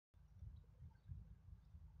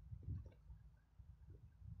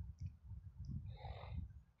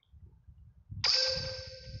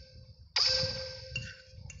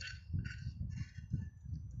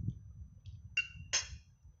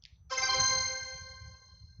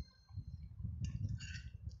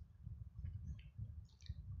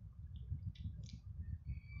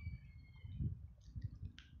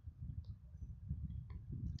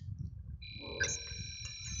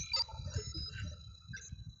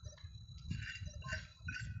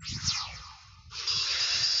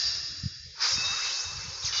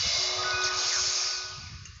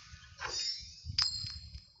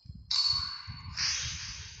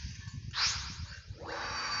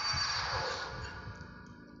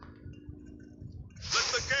Let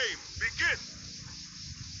the game begin!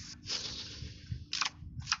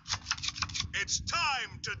 It's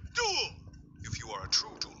time to duel! If you are a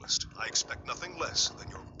true duelist, I expect nothing less than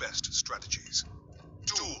your best strategies.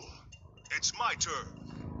 Duel! It's my turn!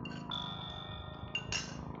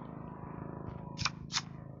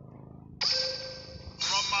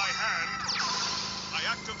 From my hand, I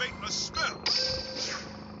activate a spell.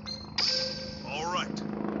 All right.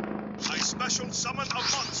 I special summon a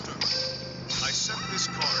monster. I set this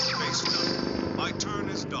card face down. My turn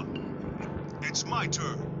is done. It's my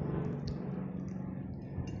turn.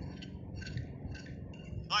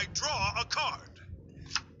 I draw a card.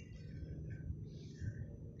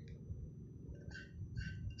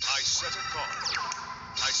 I set a card.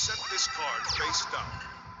 I set this card face down.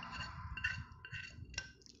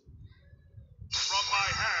 From my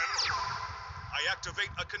hand, I activate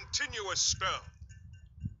a continuous spell.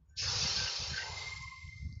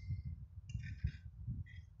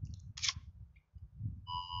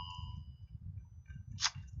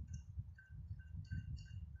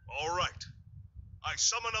 All right. I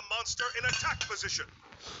summon a monster in attack position.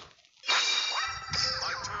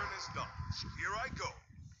 My turn is done. Here I go.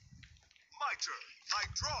 My turn. I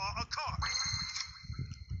draw a card.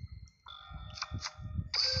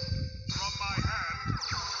 From my hand,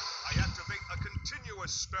 I activate a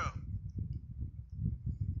continuous spell.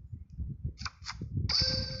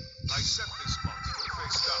 I set this monster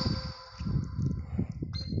face down.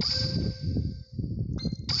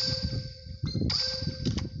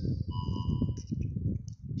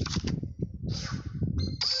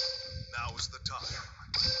 Now is the time.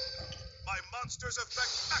 My monster's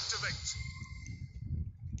effect activates.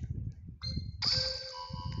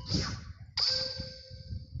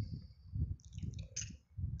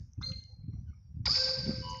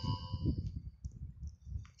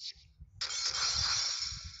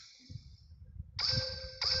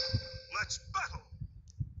 Let's battle!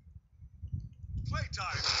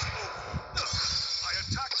 Playtime is over. My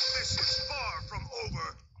attack this is far from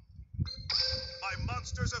over. My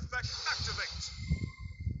monster's effect activates.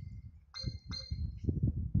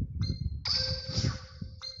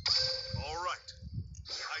 All right.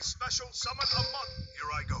 I special summon a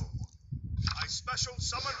Here I go. I special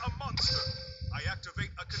summon a monster. I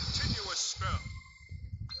activate a continuous spell.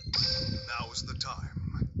 Now is the time.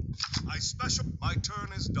 I special... My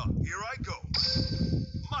turn is done. Here I go.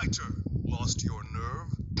 My turn. Lost your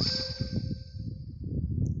nerve?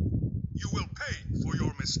 You will pay for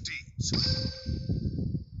your misdeeds.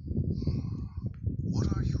 What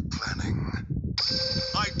are you planning?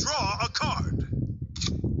 I draw a card.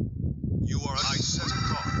 You are... I set a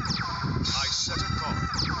card. I set a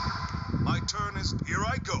card. My turn is... Here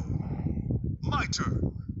I go. My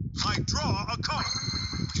turn. I draw a card.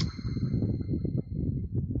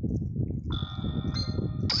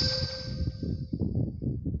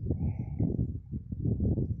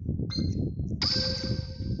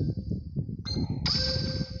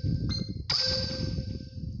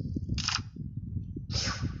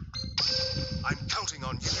 I'm counting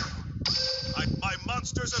on you. My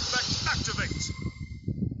monster's effect activates.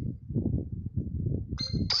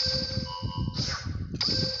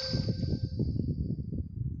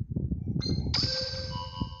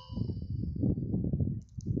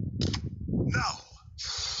 Now.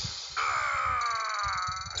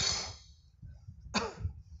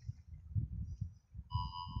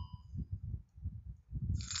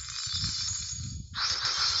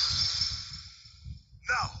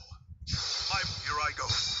 Now. Here I go.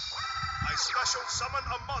 I special summon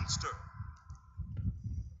a monster.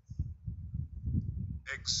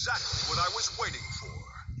 Exactly what I was waiting for.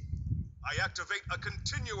 I activate a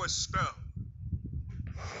continuous spell.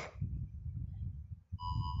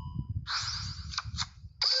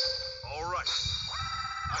 All right.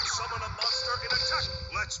 I summon a monster in attack.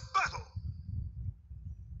 Let's battle.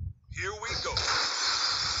 Here we go.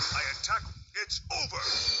 I attack. It's over.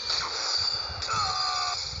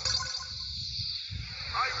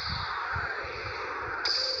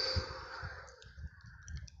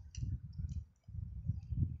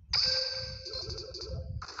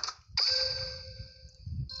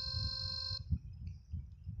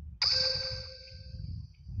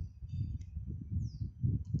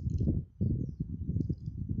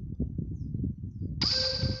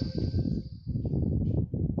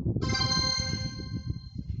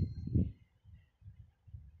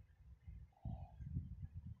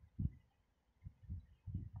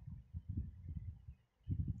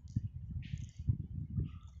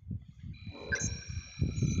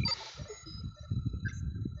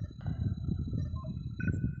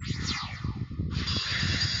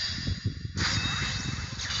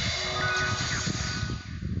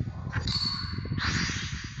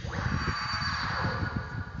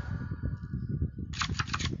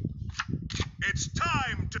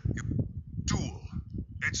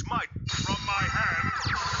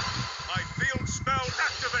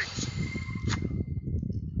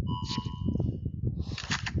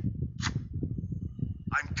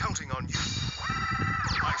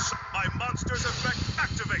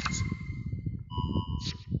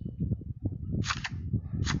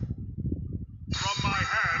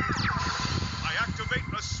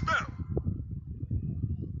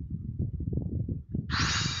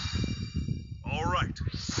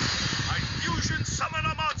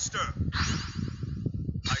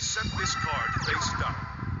 sent this card face down.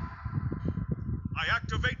 I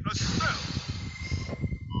activate a spell.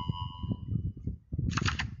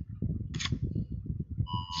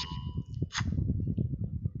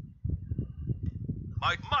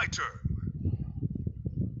 My turn.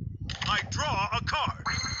 I draw a card.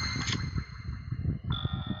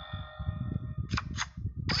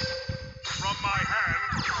 From my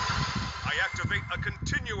hand, I activate a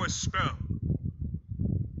continuous spell.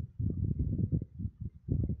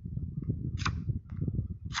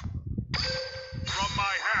 From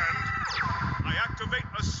my hand, I activate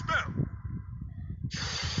a spell.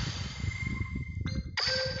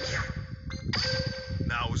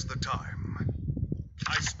 Now's the time.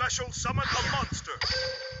 I special summon a monster.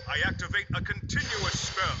 I activate a continuous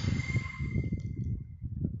spell.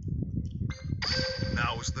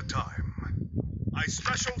 Now's the time. I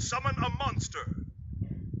special summon a monster.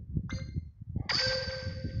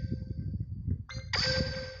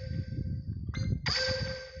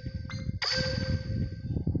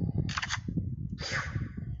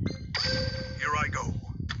 Here I go.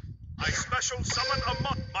 I special summon a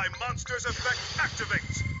my monster's effect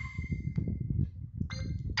activates.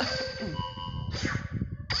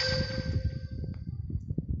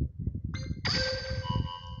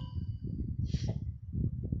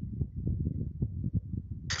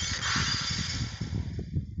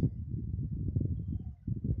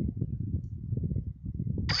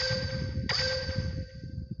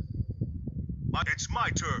 It's my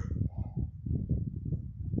turn.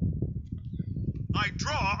 I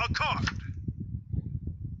draw a card.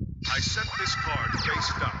 I sent this card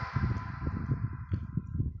face down.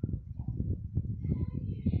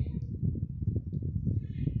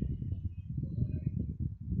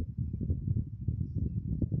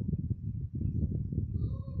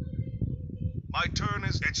 My turn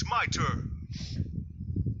is... It's my turn.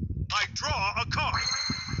 I draw a card.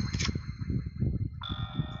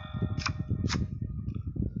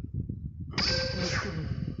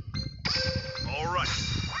 All right.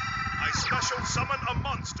 I special summon a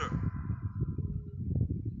monster.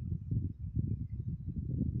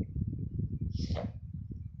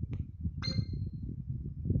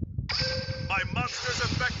 My monster's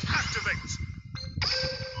effect activates.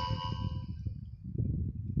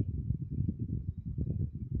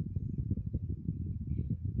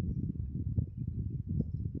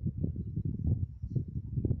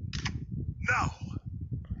 Now,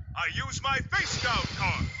 I use my face down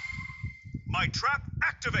card. My trap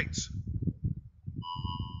activates.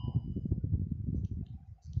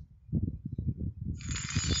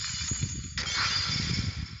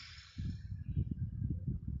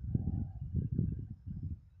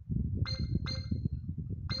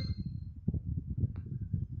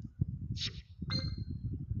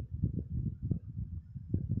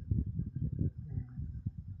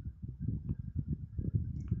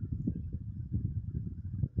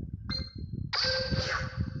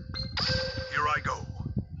 Here I go.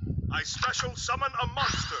 I special summon a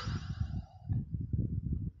monster.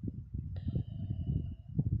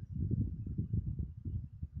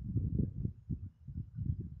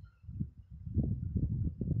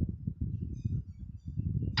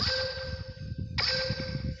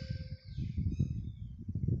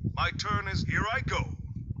 My turn is... Here I go.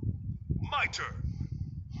 My turn.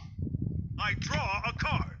 I draw a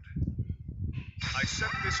card. I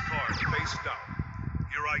set this card face down.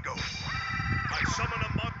 Here I go. I summon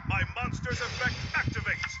a my monster's effect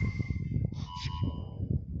activates.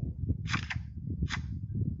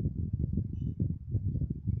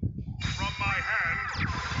 From my hand,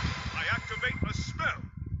 I activate a spell.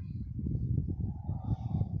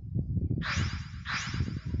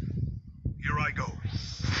 Here I go.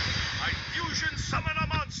 I fusion summon a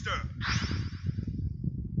monster.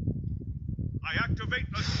 I activate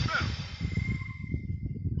a spell.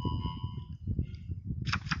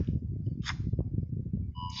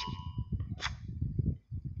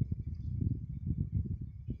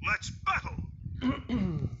 Let's battle!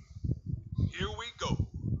 Here we go.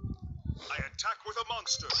 I attack with a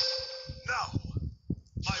monster. Now,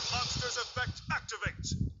 my monster's effect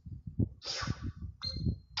activates.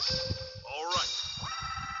 All right.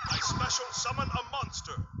 I special summon a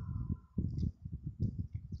monster.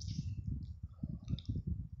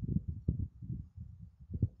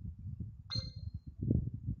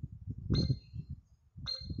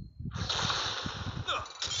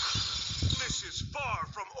 This is far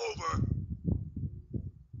from over.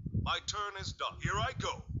 My turn is done. Here I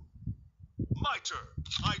go. My turn.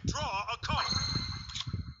 I draw a card.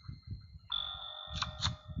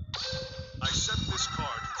 I set this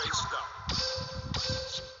card face down.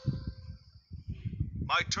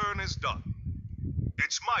 My turn is done.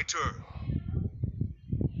 It's my turn.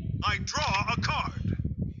 I draw a card.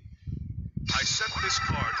 I set this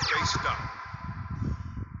card face down.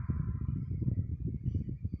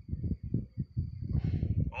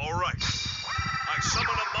 All right. I summon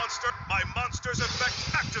a monster. My monster's effect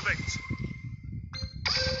activates.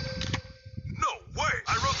 No way!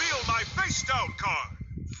 I reveal my face down card.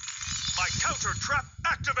 My counter trap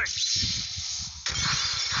activates.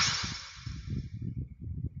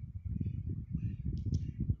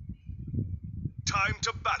 Time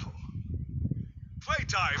to battle.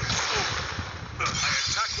 Playtime is over. I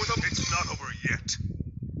attack with them. It's not over yet.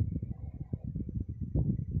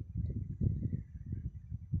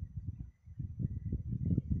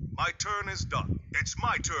 My turn is done. It's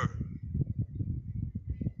my turn.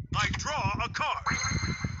 I draw a card.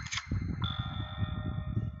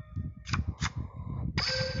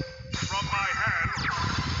 From my hand,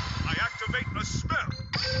 I activate a spell.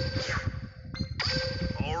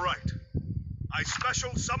 All right. I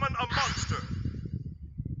special summon a monster.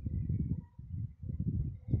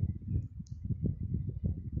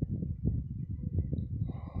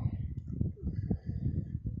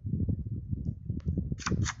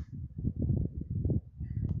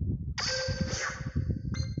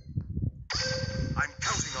 I'm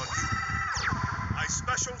counting on you. I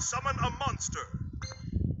special summon a monster.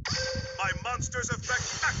 My monster's effect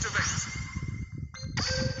activates.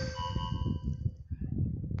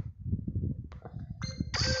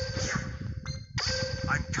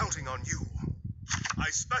 I'm counting on you. I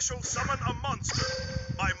special summon a monster.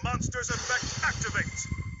 My monster's effect activates.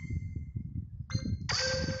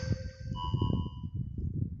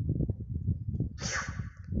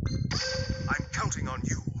 I'm counting on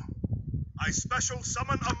you. I special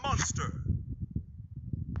summon a monster.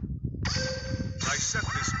 I set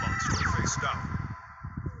this monster face down.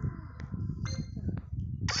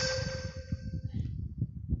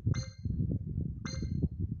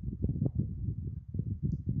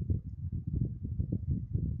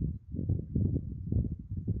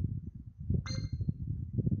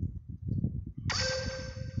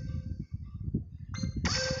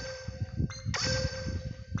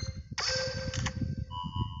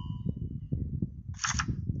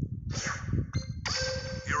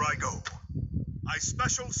 Here I go. I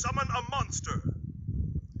special summon a monster.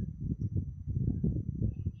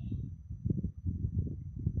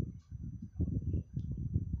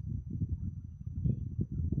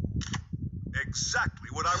 Exactly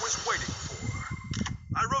what I was waiting for.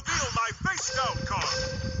 I reveal my face down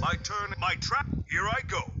card. My turn, my trap. Here I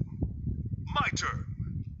go. My turn.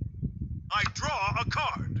 I draw a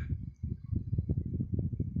card.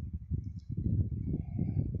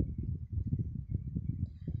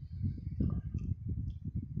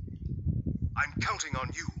 I'm counting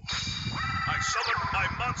on you. I summon my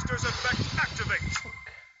monster's effect activates.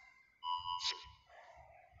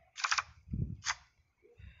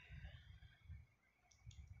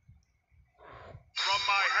 From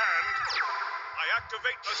my hand, I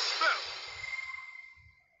activate a spell.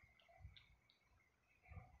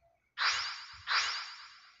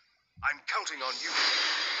 I'm counting on you.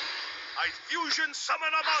 I fusion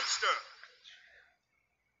summon a monster.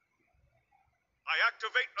 I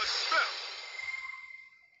activate a spell.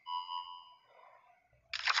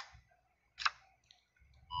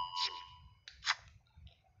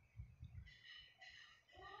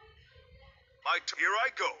 Here I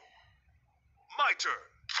go. My turn.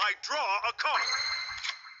 I draw a card.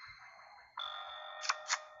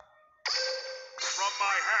 From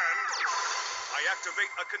my hand, I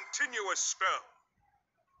activate a continuous spell.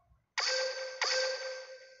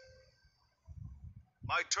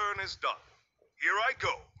 My turn is done. Here I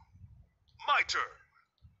go. My turn.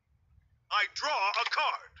 I draw a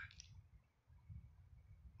card.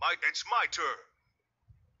 It's my turn.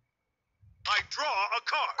 I draw a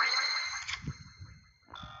card.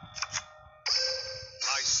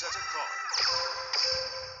 I set a card.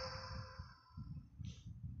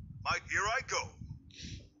 Here I go.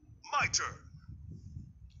 My turn.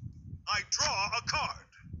 I draw a card.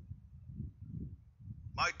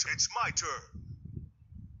 It's my turn.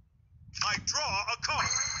 I draw a card.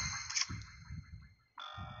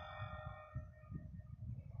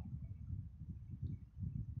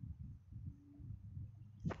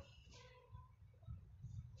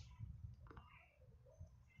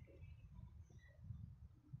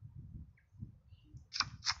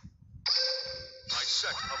 I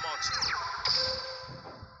set a monster.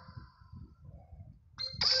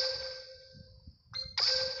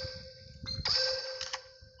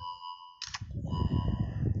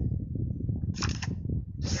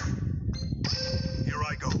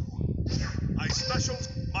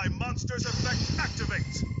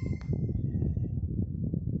 activate!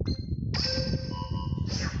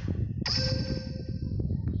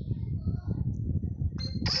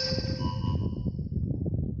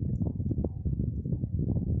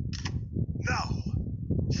 Now,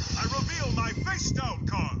 I reveal my face down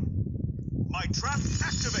card. My trap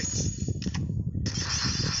activates.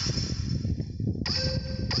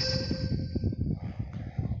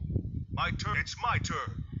 My turn. It's my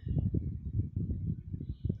turn.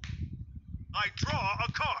 I draw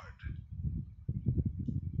a card.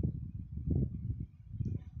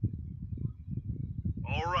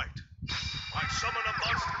 All right. I summon a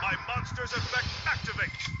monster. My monster's effect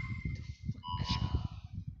activates.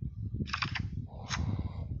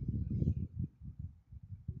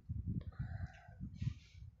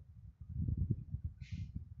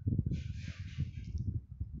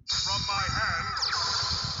 From my hand,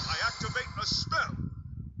 I activate a spell.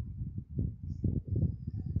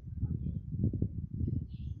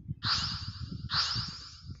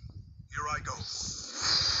 Here I go.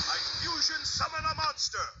 I fusion summon a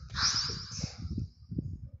monster.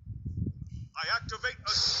 I activate a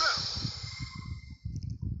spell.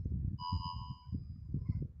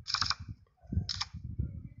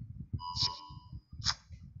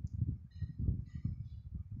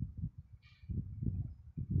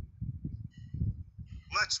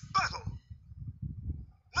 Let's battle.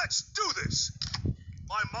 Let's do this.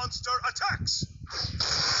 My monster attacks.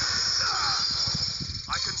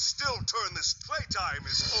 I can still turn this. Playtime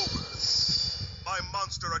is over. My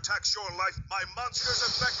monster attacks your life. My monster's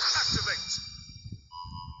effect activates.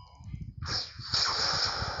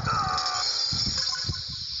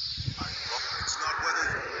 It's not whether...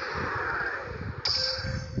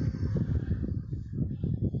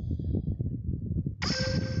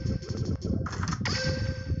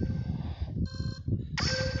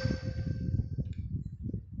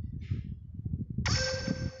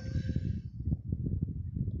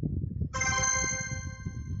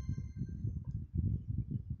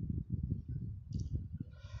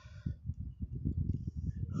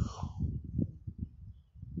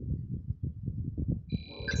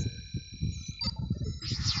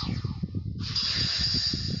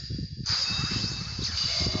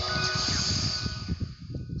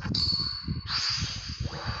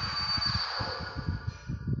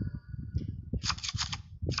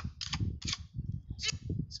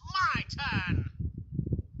 It's my turn.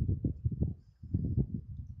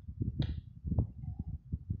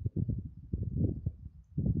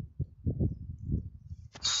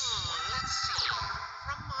 Let's see.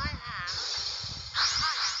 From my hand,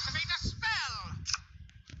 I activate a spell.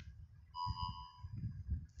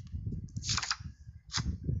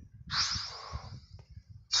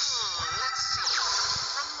 Let's see.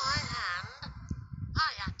 From my hand,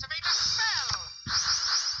 I activate a spell.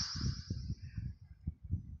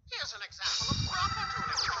 Here's an example of proper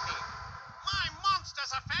dueling technique. My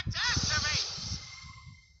monster's effect activates.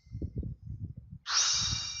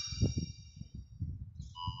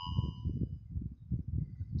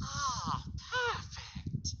 Ah,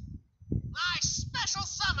 perfect. I special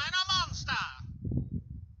summon a monster.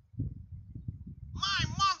 My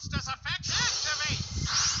monster's effect activates.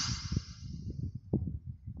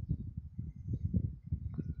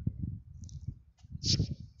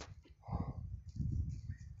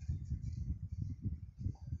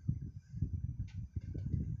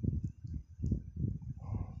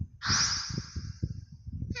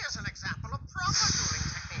 Here's an example of proper dueling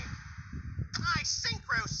technique. I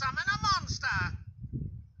synchro summon a monster.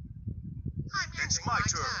 I'm It's ending my my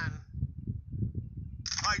turn.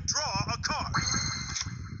 I draw a card.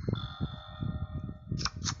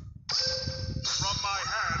 From my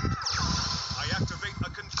hand, I activate a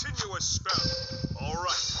continuous spell. All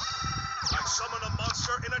right. I summon a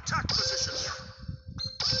monster in attack position.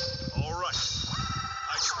 All right.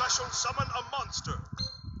 I special summon a monster.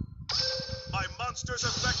 My monster's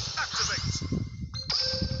effect activates.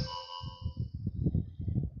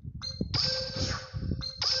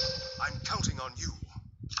 I'm counting on you.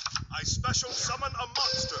 I special summon a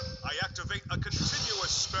monster. I activate a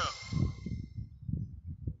continuous spell.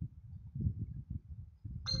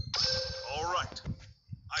 All right.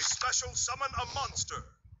 I special summon a monster.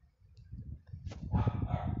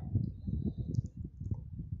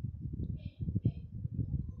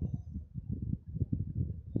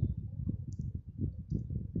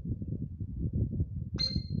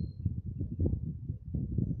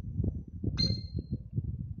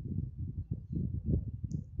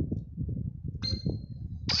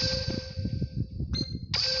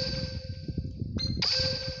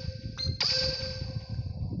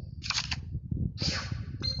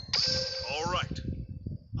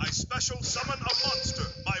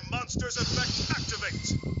 monster's effect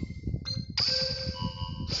activates.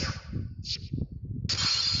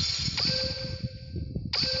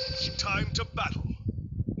 Time to battle.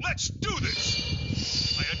 Let's do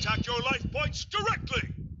this! I attack your life points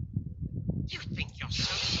directly! You think you're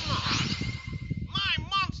so smart? My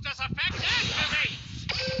monster's effect activates!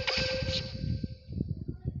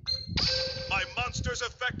 My monster's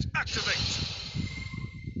effect activates.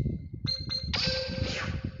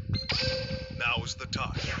 Now's the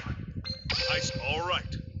time. All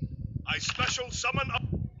right. I special summon up.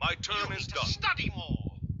 My turn You is need done. to study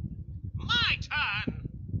more. My turn.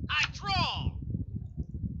 I draw.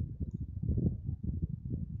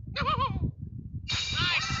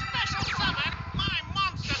 I special summon my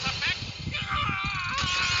monster's effect.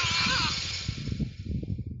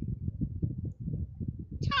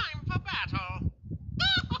 Time for battle.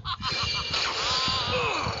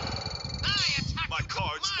 I attack My you.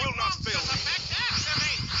 cards My will not fail monster's me. effect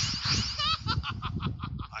activates.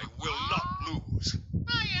 I will not lose.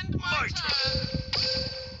 I end my My turn.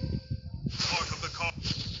 Part of the card.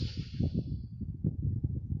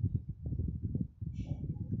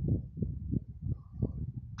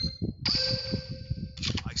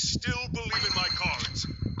 I still believe in my cards.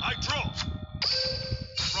 I draw.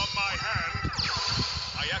 From my hand,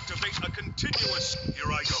 I activate a continuous.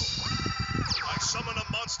 Here I go. I summon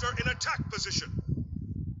a monster in attack position.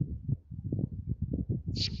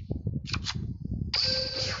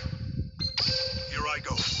 Here I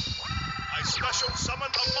go. I special summon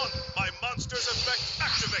a my monster's effect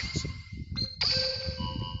activates.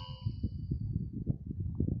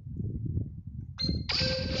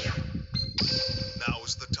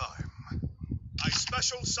 Now's the time. I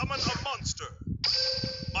special summon a monster.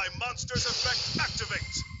 My monster's effect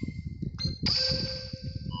activates.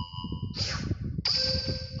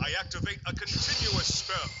 I activate a continuous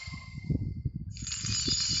spell.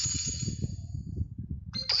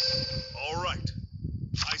 All right.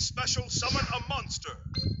 I special summon a monster.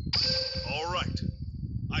 All right.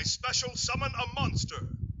 I special summon a monster.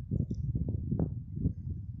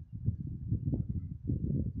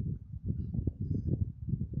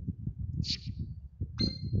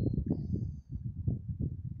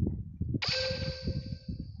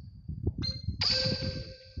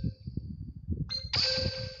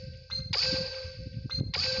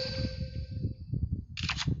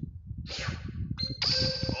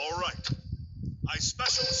 All right. I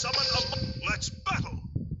special summon a let's battle.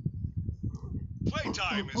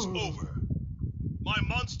 Playtime is over. My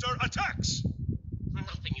monster attacks.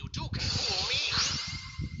 Nothing you do can fool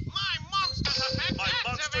me. My monster's effect My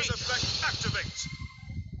monster's activates. effect activates.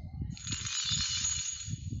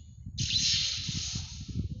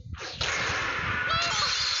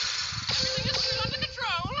 Everything is still under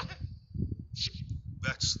control.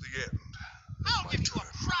 That's the end. I'll My give you turn.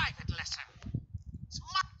 a private lesson.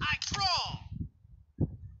 I draw.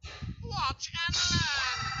 Watch and learn.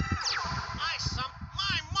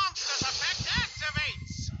 My monster's effect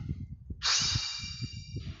activates.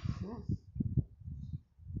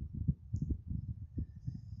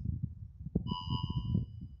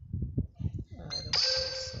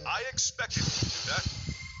 I expected you to do that.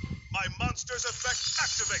 My monster's effect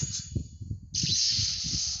activates.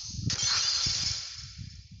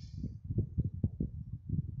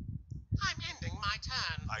 I'm ending my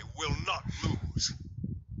turn. I will not lose.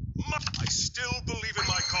 I still believe in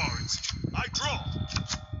my cards. I draw.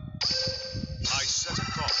 I set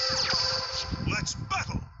a card. Let's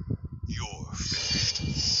battle. You're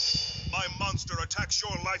finished. My monster attacks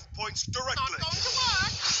your life points Not directly. going to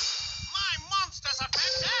work. My monster's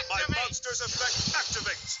effect My activates. monster's effect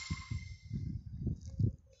activates.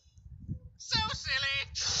 So silly.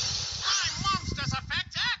 My monster's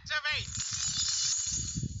effect activates.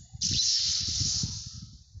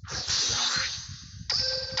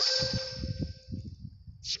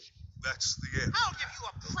 That's the end. I'll give you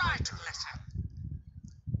a private lesson.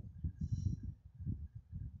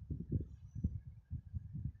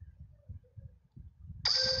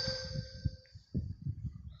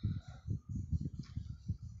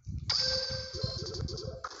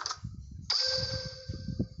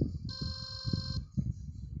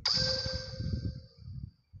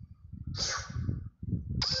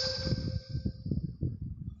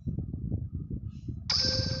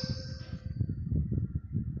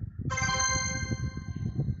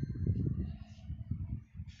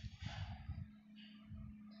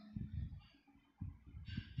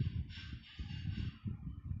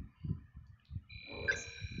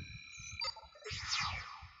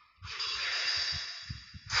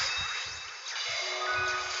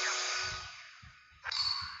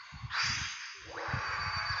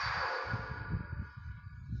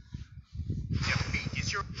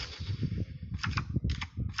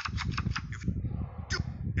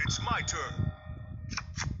 my turn.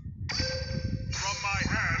 From my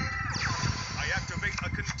hand, I activate a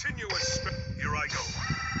continuous spell. Here I go.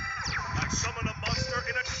 I summon a monster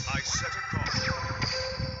in it. I set a card.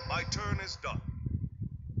 My turn is done.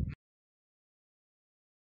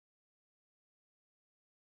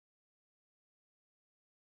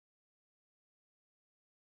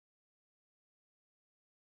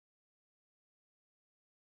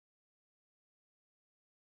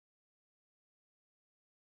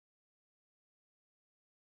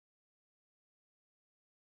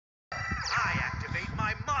 I activate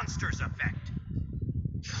my monster's effect.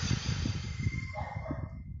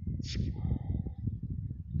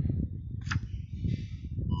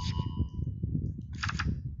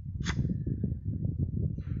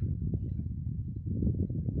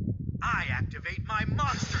 I activate my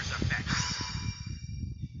monster's effect.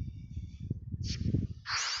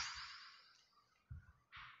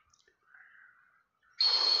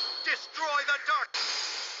 Destroy the dark.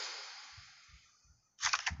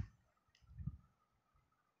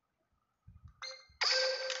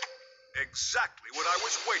 Exactly what I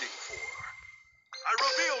was waiting for. I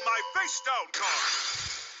reveal my face down card.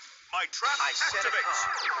 My trap activates.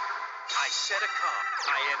 I set a card.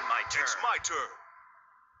 I end my turn. It's my turn.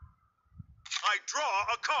 I draw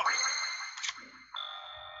a card.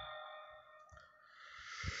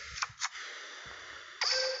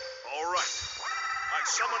 All right. I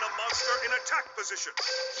summon a monster in attack position.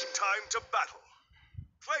 Time to battle.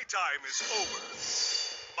 Playtime is over.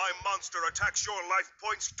 My monster attacks your life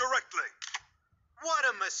points directly. What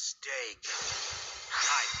a mistake.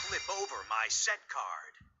 I flip over my set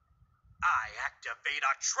card. I activate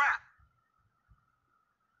a trap.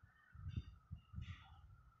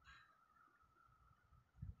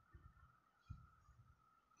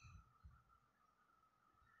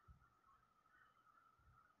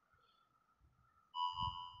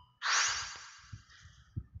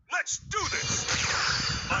 Let's do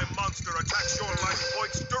this! My monster attacks your life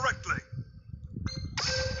points directly.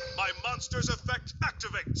 My monster's effect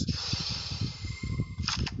activates.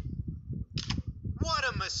 What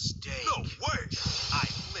a mistake. No way! I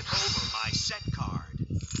flip over my set card.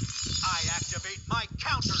 I activate my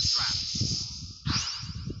counter trap.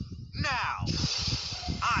 Now,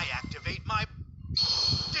 I activate my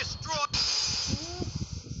destroy.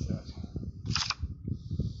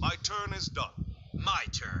 My turn is done. My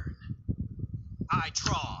turn. I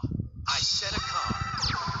draw. I set a card.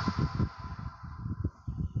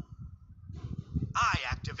 I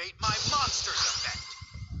activate my monster's effect.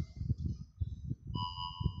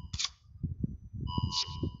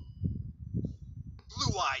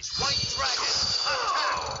 Blue Eyes White Dragon,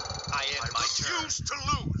 attack! I end my turn. I refuse to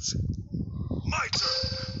lose. My turn.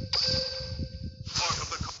 Part of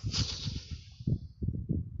the...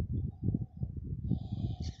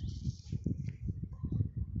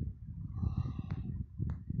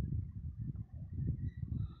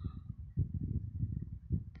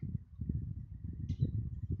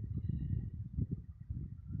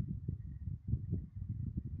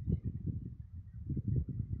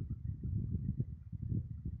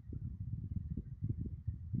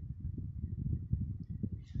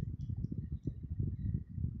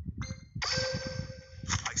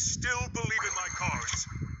 I still believe in my cards.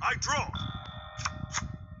 I draw.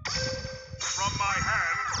 From my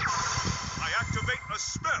hand, I activate a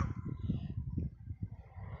spell.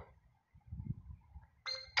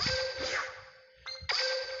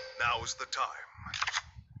 Now's the time.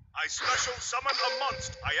 I special summon a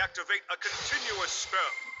monster. I activate a continuous spell.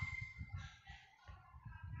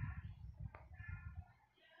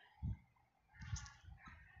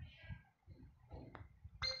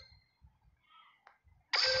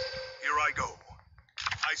 Here I go.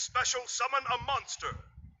 I special summon a monster.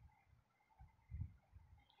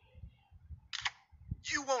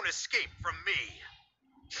 You won't escape from me.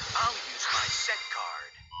 I'll use my set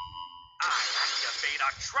card. I activate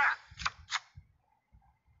a trap.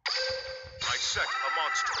 I set a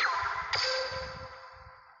monster.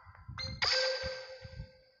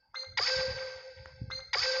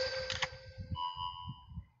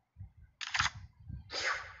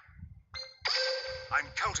 I'm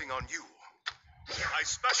counting on you. I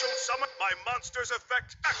special summon. My monster's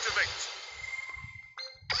effect activates.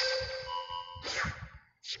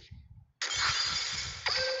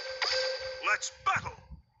 Let's battle.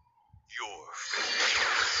 Your fate.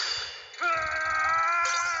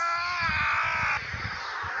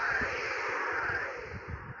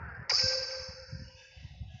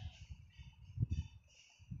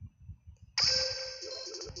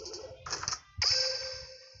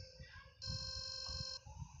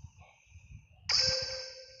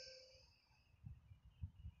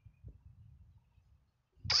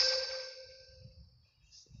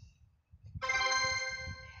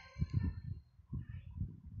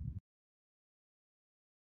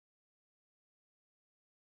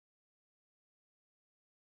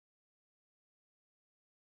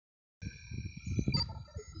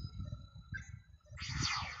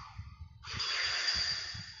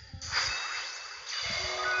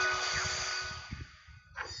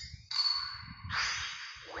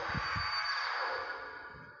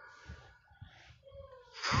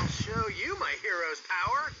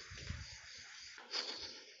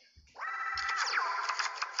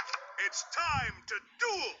 It's time to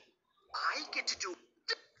duel! I get to do...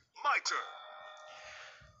 My turn.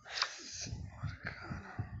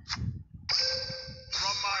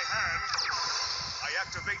 From my hand, I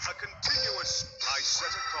activate a continuous... I set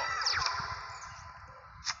a card.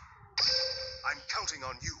 I'm counting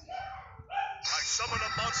on you. I summon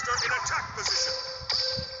a monster in attack position.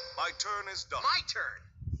 My turn is done. My turn.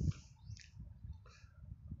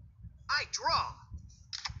 I draw.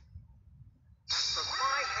 From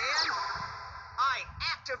my hand, I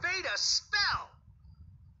activate a spell.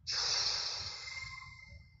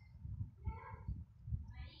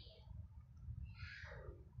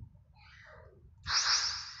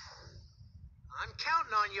 I'm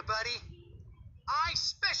counting on you, buddy. I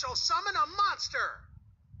special summon a monster.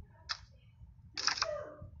 I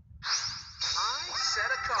set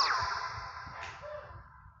a card.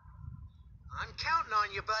 I'm counting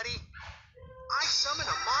on you, buddy. I summon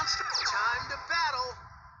a monster. Time to battle.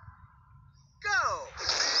 Go.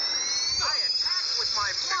 I attack with my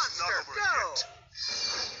monster. over Go. yet.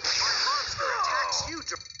 My monster attacks you. I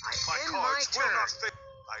My end my cards will turn. not fail.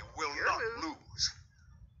 I will Your not move. lose.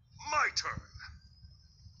 My turn.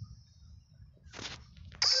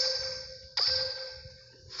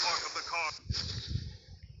 Part of the card.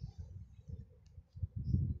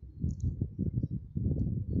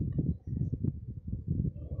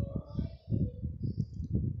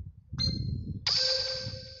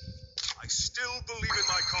 I still believe in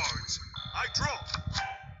my cards. I draw.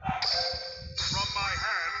 From my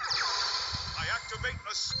hand, I activate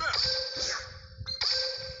a spell.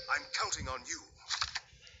 I'm counting on you.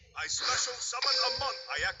 I special summon a month.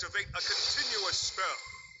 I activate a continuous spell.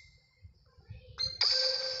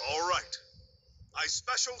 All right. I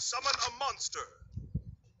special summon a monster.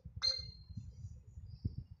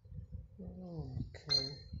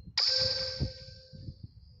 Okay.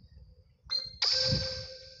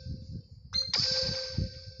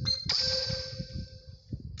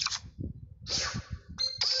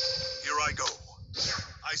 Here I go.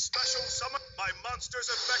 I special summon. My monster's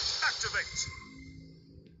effect activates.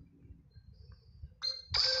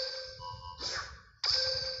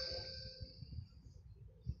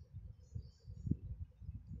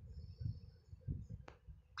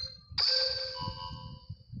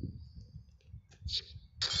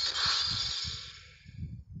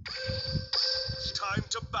 Time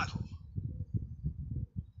to battle.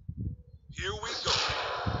 Here we go.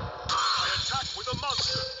 I attack with a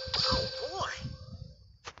monster. Oh boy.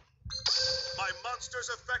 My monster's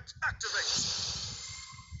effect activates.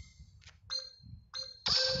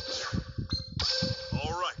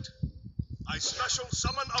 All right. I special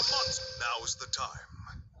summon a monster. Now's the time.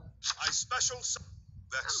 I special summon.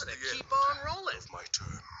 That's I'm the gonna end keep on rolling. of my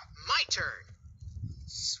turn. My turn.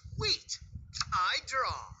 Sweet. I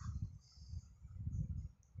draw.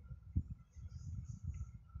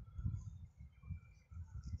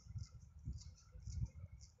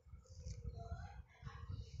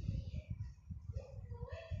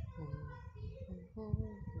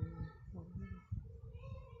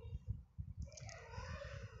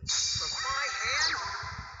 From my hand,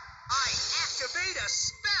 I activate a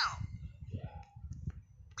spell.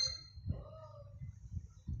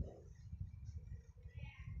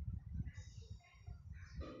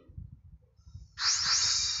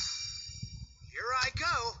 Here I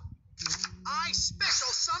go. I special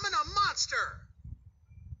summon a monster.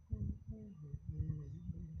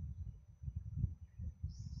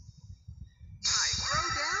 I throw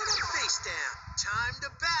down and face down. Time to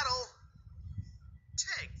battle.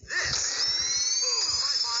 Take this.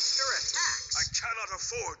 My monster I attacks. cannot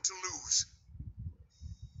afford to lose.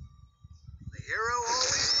 The hero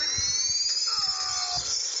always wins.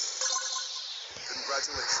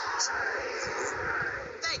 Congratulations.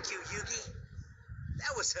 Thank you, Yugi.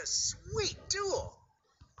 That was a sweet duel.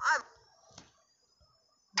 I'm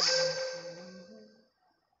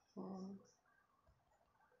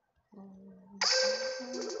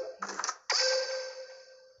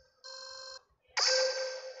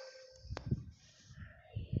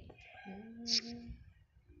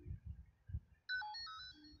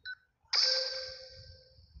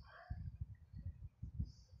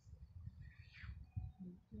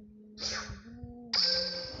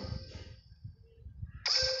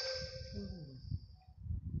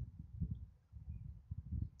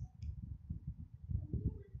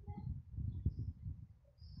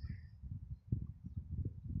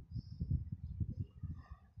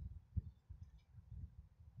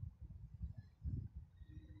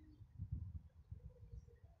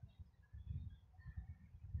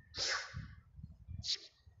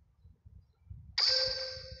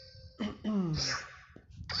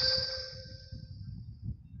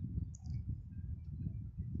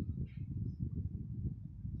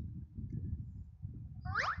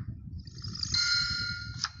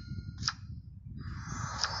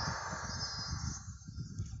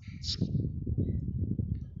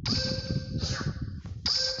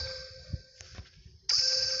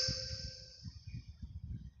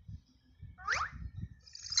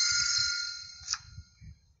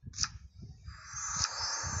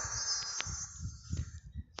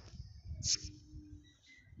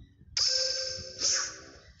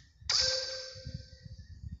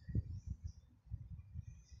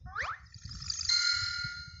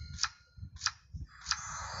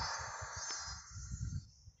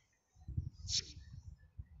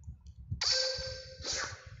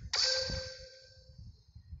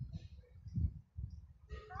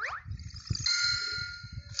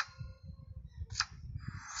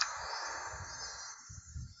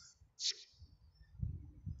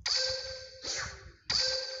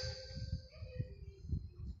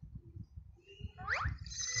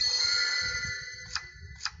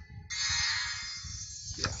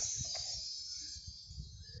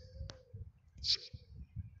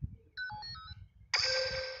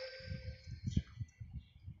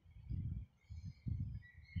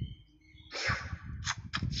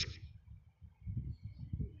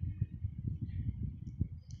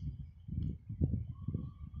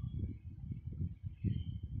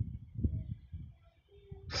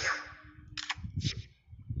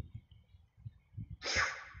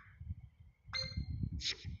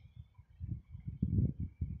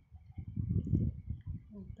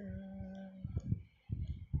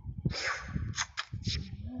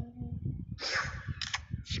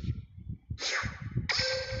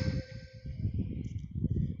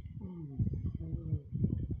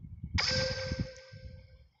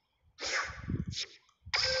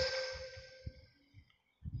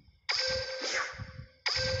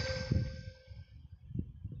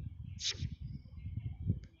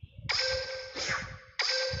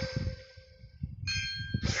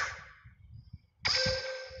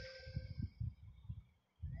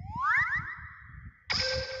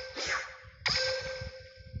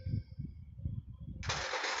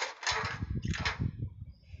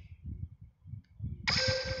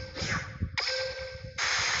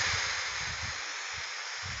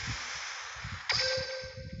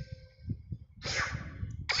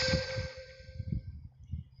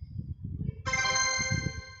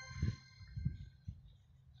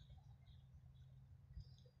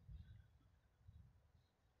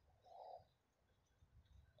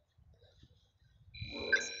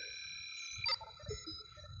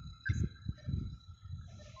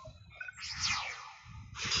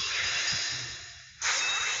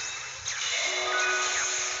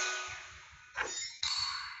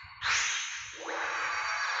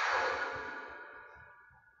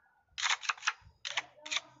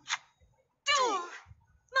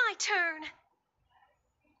turn.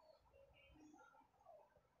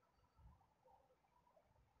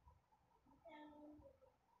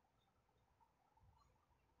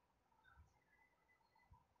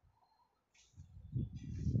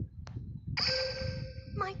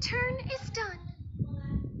 My turn is done.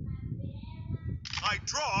 I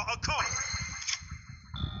draw a card.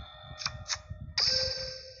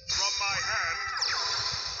 From my hand,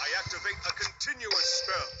 I activate a continuous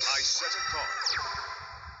spell. I set a card.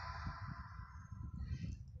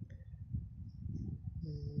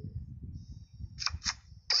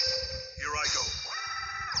 Here I go.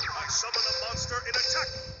 I summon a monster in attack.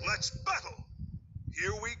 Let's battle.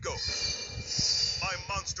 Here we go. My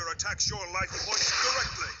monster attacks your life points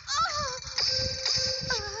directly.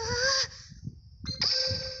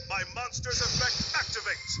 My monster's effect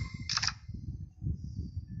activates.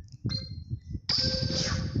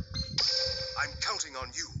 I'm counting on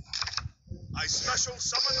you. I special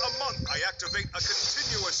summon a month. I activate a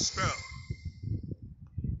continuous spell.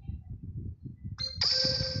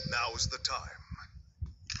 Now's the time.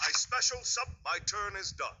 I special sub. My turn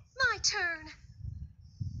is done. My turn.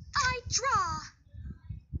 I draw.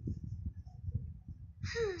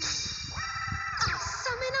 I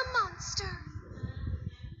summon a monster.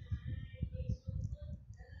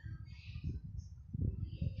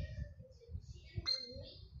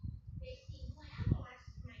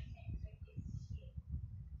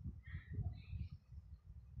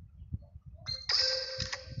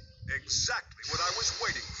 Exactly what I was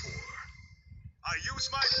waiting for. I use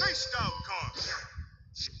my face down card.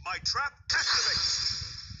 My trap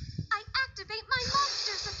activates. I activate my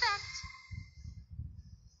monster's effect.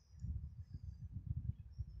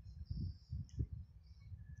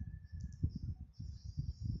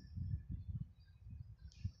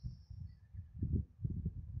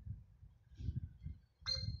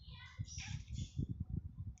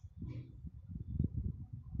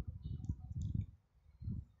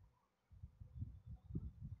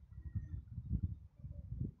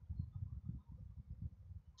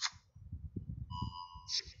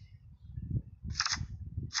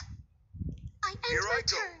 I end Here my I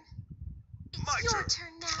go. turn. It's My your turn.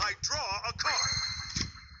 turn now. I draw a card.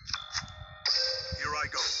 Here I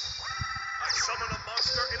go. I summon a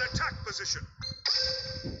monster in attack position.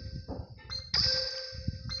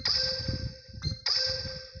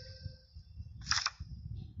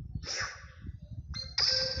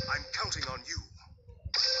 I'm counting on you.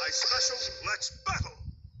 I special. Let's battle.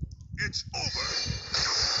 It's over.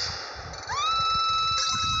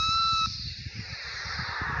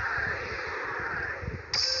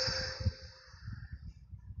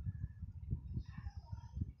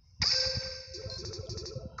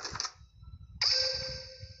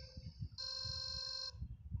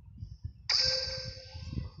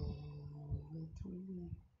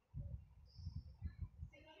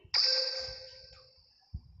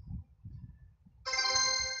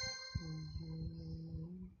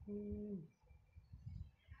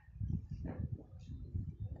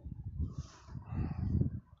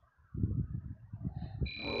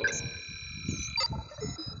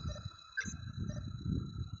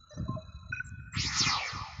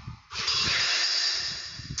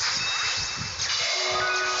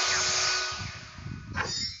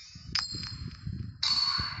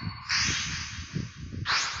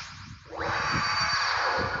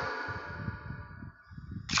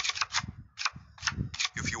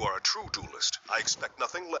 If you are a true duelist, I expect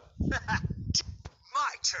nothing less.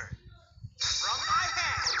 My turn. From my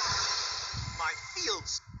hand, my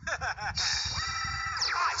fields.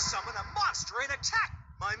 I summon a monster in attack.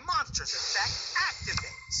 My monster's effect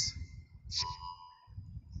activates.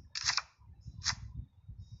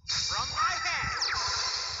 From my hand,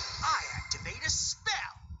 I activate a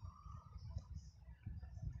spell.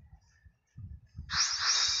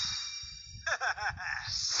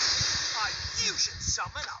 I fusion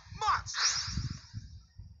summon a monster.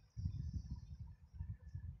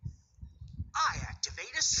 I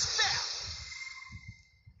activate a spell.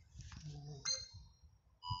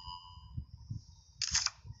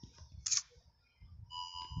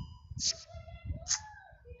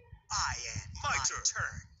 I end My my turn.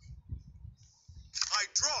 turn. I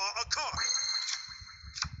draw a card.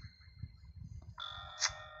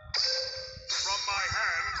 From my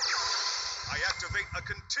hand, I activate a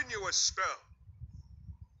continuous spell.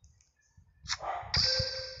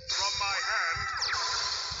 From my hand,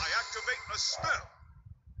 I activate a spell.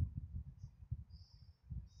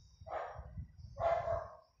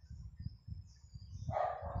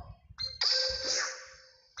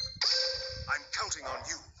 I'm counting on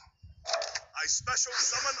you. I special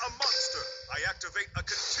summon a monster. I activate a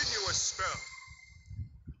continuous spell.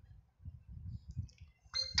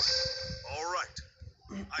 All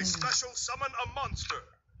right. I special summon a monster.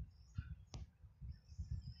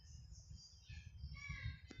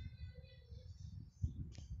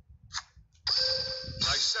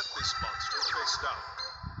 I set this monster face down.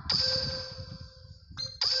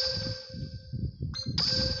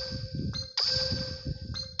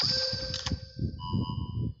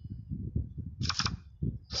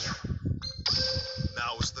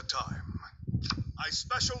 Now's the time. I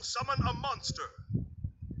special summon a monster.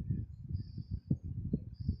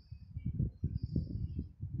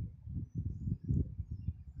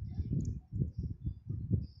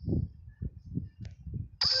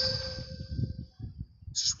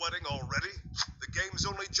 Sweating already? The game's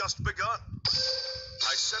only just begun.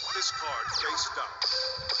 I set this card face down.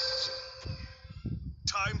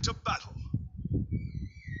 Time to battle.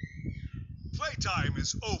 Playtime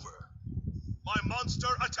is over. My monster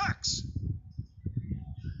attacks.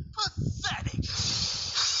 Pathetic.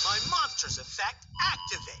 My monster's effect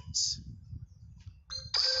activates.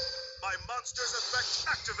 My monster's effect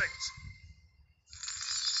activates.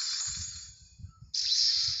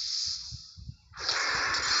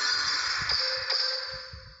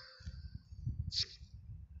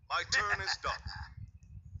 My turn is done.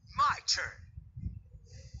 My turn.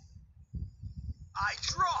 I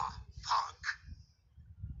draw, punk.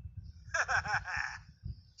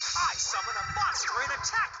 I summon a monster in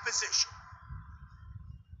attack position.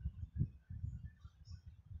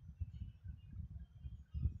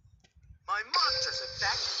 My monster's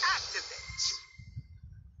effect activates.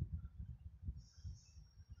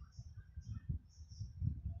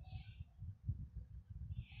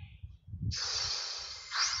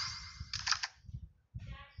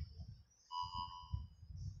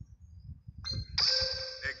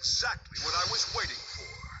 Exactly what I was waiting for.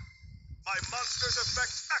 My monster's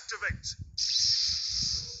effect activates.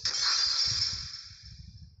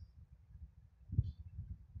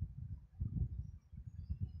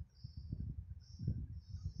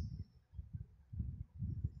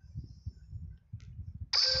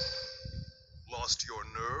 Lost your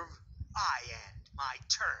nerve? I end my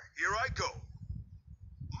turn. Here I go.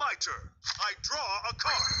 My turn. I draw a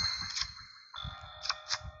card.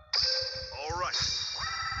 All right.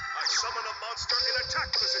 I summon a monster in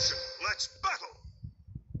attack position. Let's battle.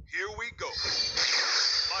 Here we go.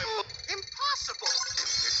 Impossible!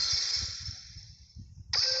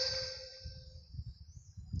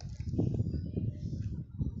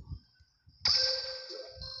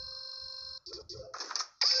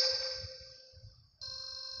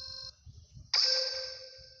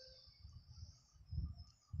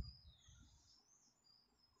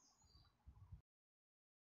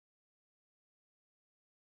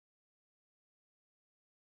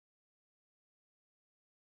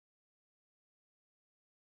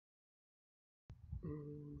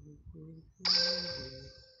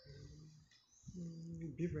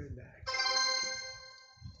 Be right back.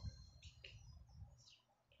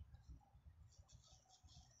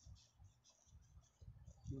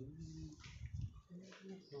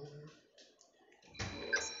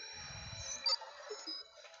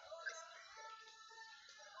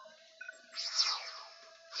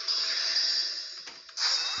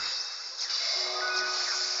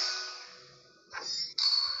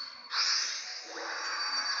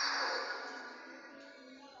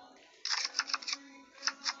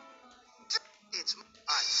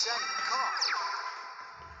 I set a card.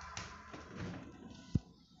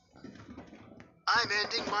 I'm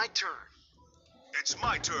ending my turn. It's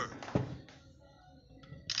my turn.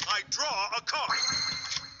 I draw a card.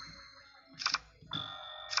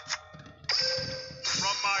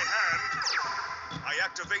 From my hand, I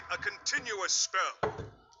activate a continuous spell.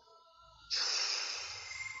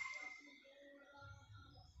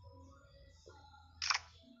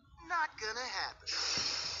 Not gonna happen.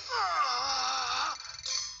 Ah!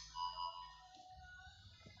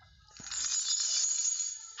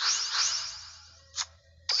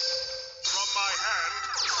 From my hand,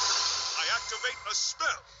 I activate a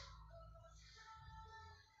spell.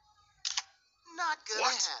 Not gonna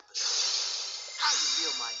What? happen. I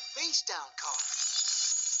reveal my face down card.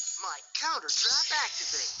 My counter trap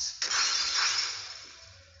activates.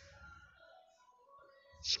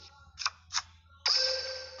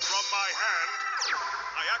 From my hand,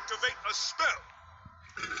 I activate a spell.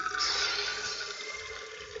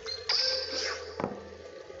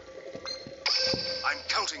 I'm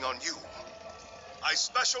counting on you. I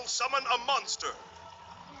special summon a monster.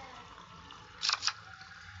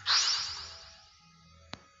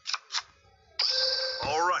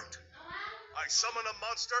 All right. I summon a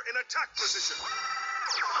monster in attack position.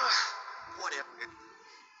 Whatever.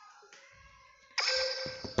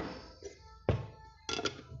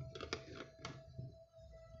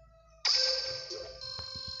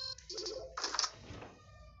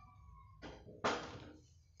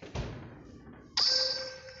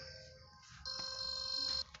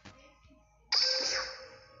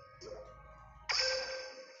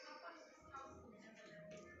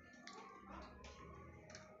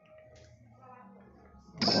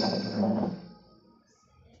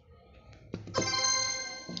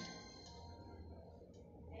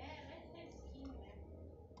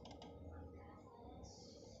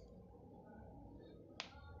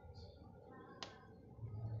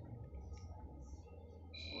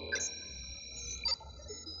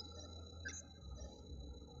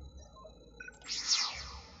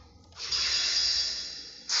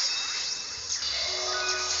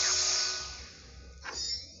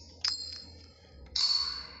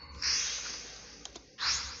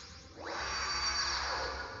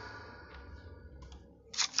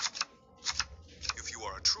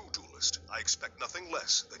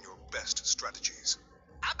 less than your best strategies.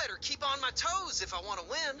 I better keep on my toes if I want to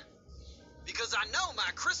win. Because I know my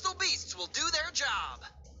crystal beasts will do their job.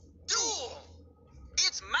 Duel!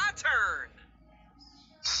 It's my turn.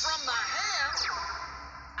 From my hand,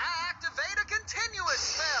 I activate a continuous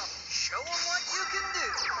spell. Show 'em what you can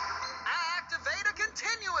do. I activate a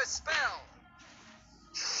continuous spell.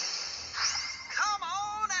 Come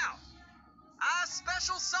on out. I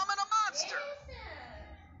special summon a monster.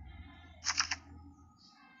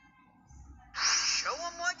 Show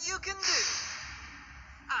 'em what you can do.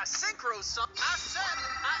 I synchro summon. I said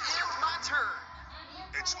I end my turn.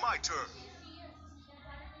 It's my turn.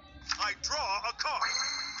 I draw a card.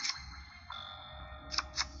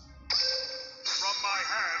 From my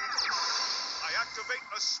hand, I activate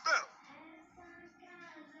a spell.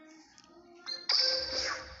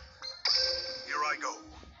 Here I go.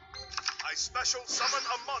 I special summon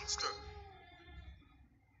a monster.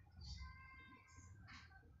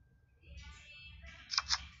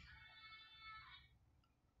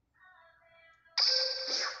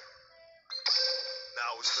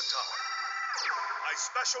 Now is the time. I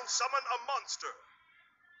special summon a monster.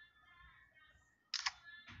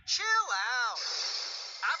 Chill out.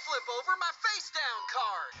 I flip over my face down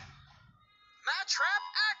card. My trap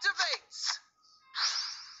activates.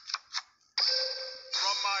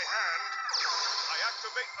 From my hand, I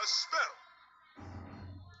activate a spell.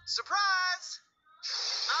 Surprise!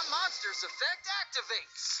 My monster's effect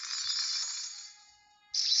activates.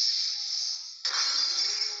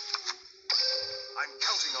 I'm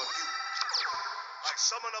counting on you. I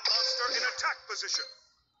summon a monster in attack position.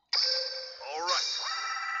 All right.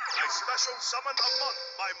 I special summon a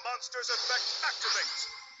my monster's effect activates.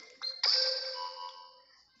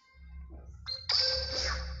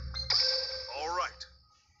 All right.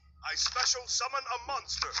 I special summon a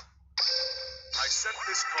monster. I sent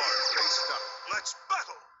this card face down. Let's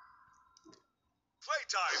battle.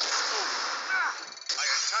 Playtime is over. I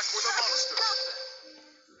attack with a monster.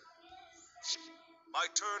 My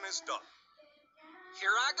turn is done.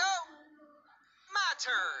 Here I go. My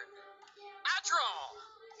turn. I draw.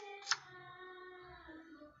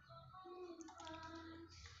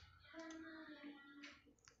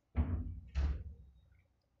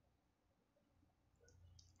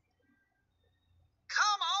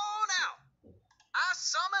 Come on out. I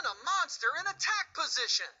summon a monster in attack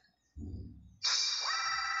position.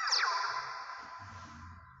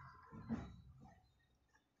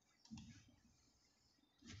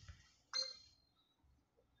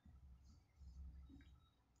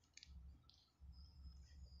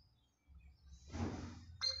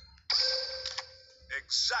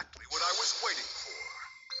 Exactly what I was waiting for.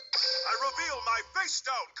 I reveal my face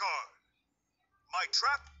down card. My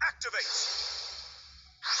trap activates.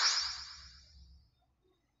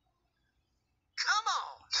 Come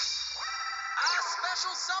on. I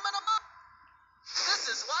special summon a This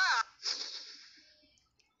is why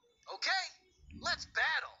Okay, let's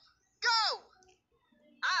battle. Go!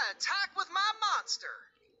 I attack with my monster.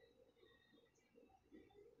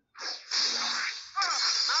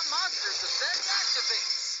 My monster's effect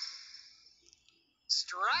activates.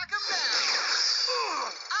 Strike him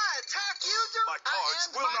down. I attack you My cards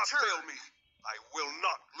will not fail me. I will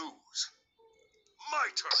not lose. My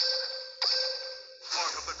turn.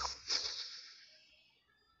 Part of the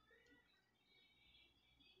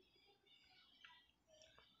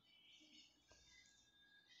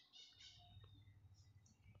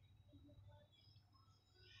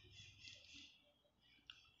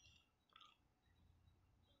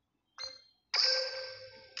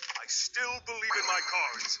I still believe in my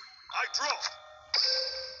cards. I draw.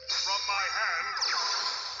 From my hand,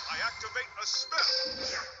 I activate a spell.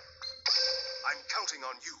 I'm counting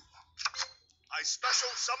on you. I special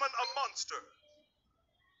summon a monster.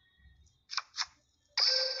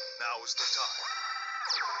 Now is the time.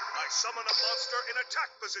 I summon a monster in attack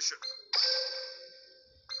position.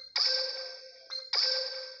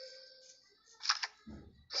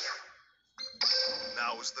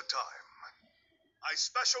 Now is the time. I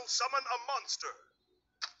special summon a monster.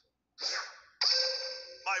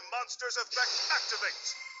 My monster's effect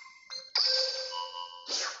activates.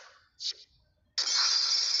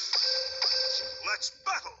 Let's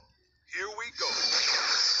battle. Here we go.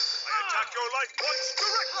 I attack your life points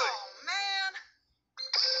directly. Oh, man.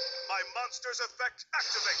 My monster's effect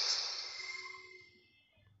activates.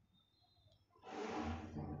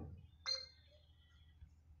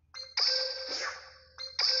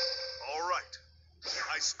 All right.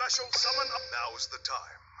 I special summon a... Now is the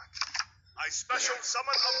time. I special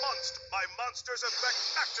summon a monster. My monster's effect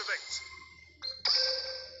activates.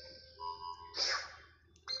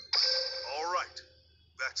 All right.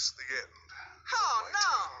 That's the end. Oh, My no.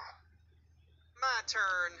 turn. My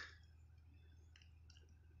turn.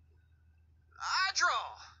 I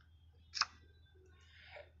draw.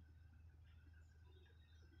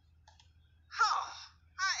 Oh,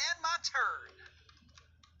 I end my turn.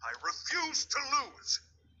 I refuse to lose.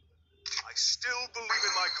 I still believe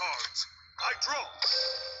in my cards. I draw.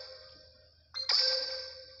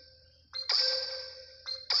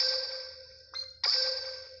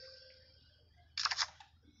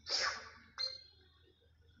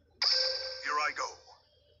 Here I go.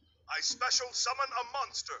 I special summon a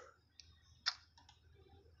monster.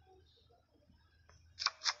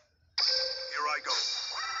 Here I go.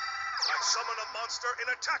 I summon a monster in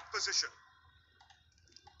attack position.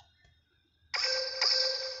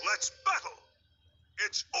 Let's battle.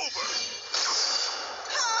 It's over.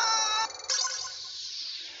 Ah!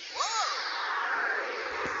 Whoa!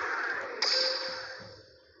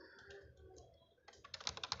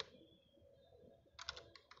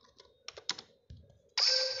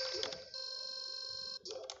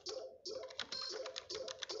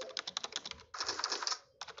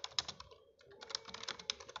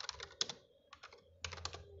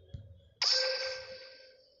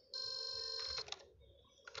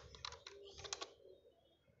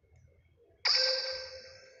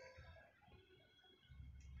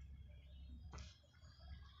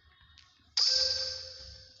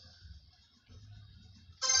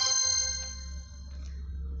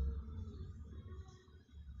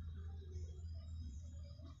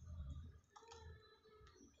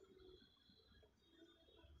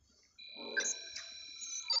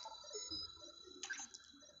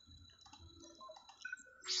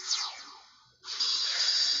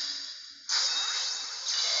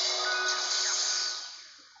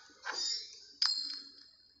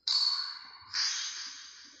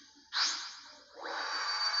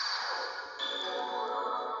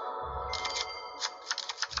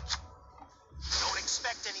 Don't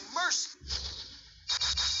expect any mercy.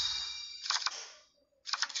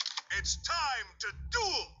 It's time to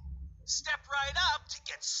duel. Step right up to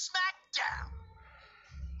get smacked down.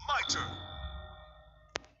 My turn.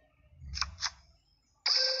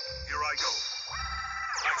 Here I go.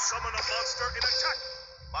 I summon a monster in attack.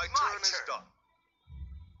 My turn is done.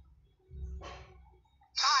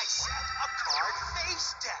 I set a card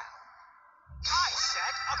face down. I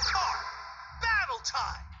set a card. Battle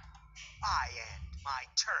time. I end my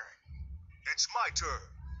turn. It's my turn.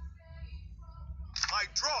 I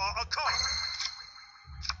draw a card.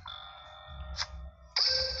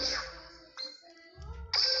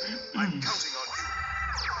 I'm counting on you.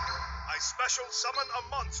 I special summon a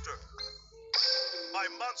monster. My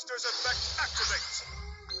monster's effect activates.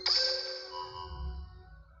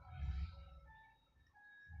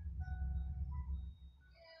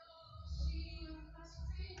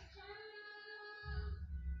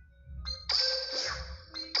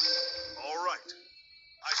 All right.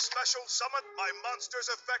 I special summon my monster's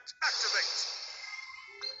effect activates.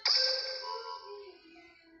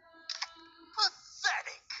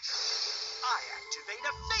 Pathetic. I activate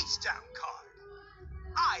a face down card.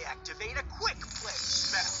 I activate a quick play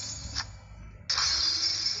spell.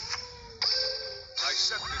 I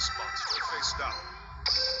set this monster face down.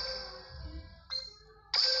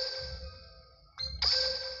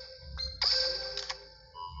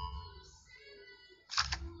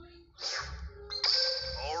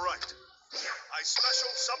 All right. I special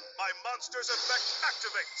summon my monster's effect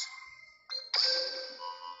activates.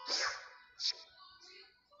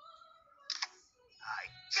 I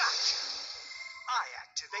gotcha. I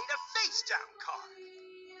activate a face down card.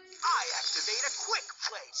 I activate a quick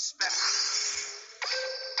play spell.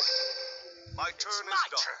 My turn My is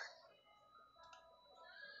done. turn.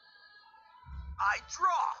 I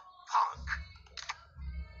draw, punk.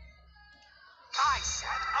 I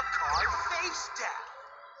set a card face down.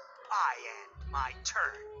 I end my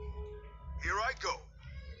turn. Here I go.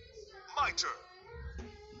 My turn.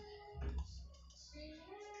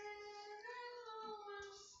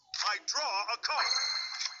 I draw a card.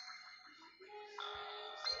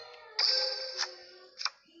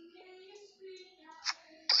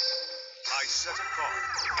 I set a card.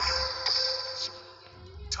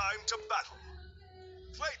 Time to battle.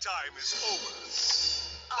 Playtime is over.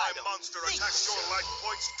 My I don't monster think attacks so. your life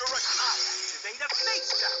points directly. I activate a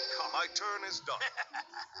face down card. My turn is done.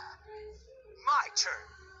 My turn.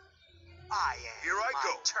 I end Here I my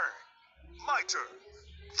go. turn. My turn.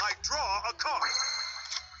 I draw a card.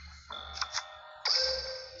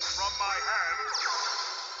 From my hand,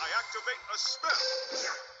 I activate a spell.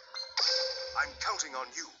 I'm counting on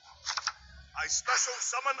you. I special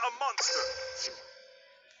summon a monster.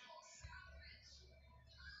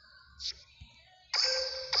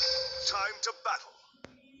 Time to battle.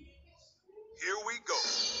 Here we go.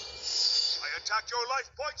 I attack your life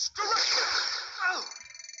points directly.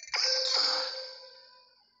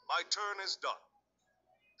 My turn is done.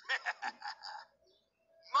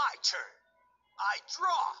 My turn. I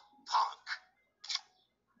draw, punk.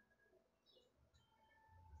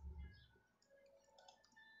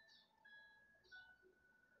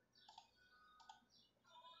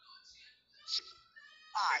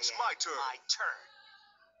 It's my turn. My turn.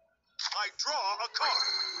 I draw a card.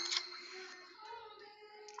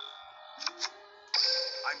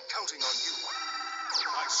 I'm counting on you.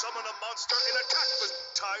 I summon a monster in attack.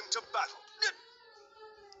 Time to battle.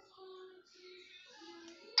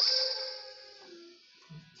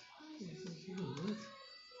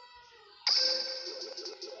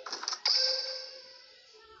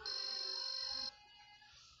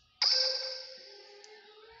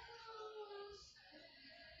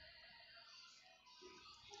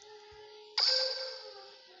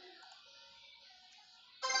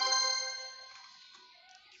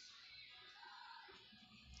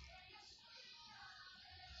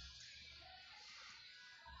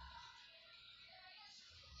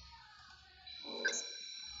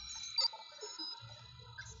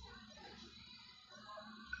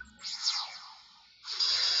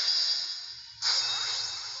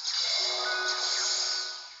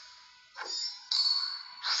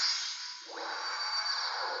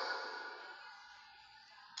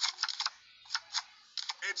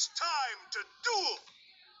 It's time to duel.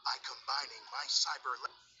 By combining my cyber...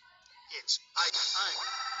 It's... My turn.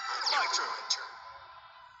 My turn.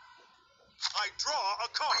 I draw a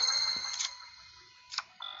card.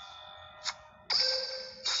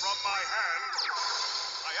 From my hand,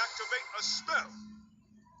 I activate a spell.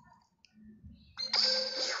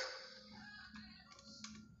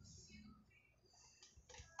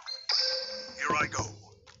 Here I go.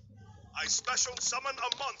 I special summon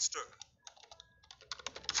a monster.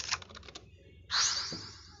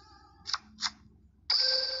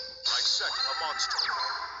 I set a monster.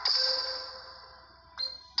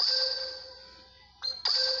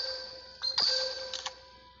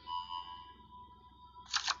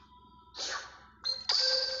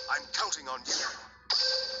 I'm counting on you.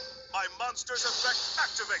 My monster's effect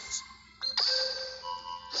activates.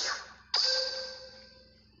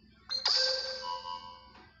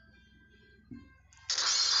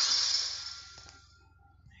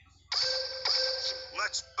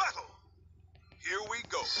 Let's battle. Here we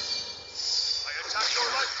go. I attack your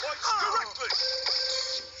life points directly.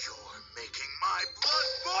 You're making my blood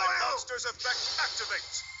boil. My monster's effect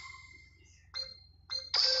activates.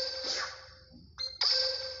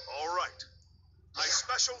 All right. I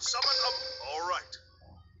special summon a... All right.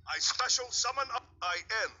 I special summon a... I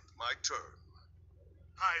end my turn.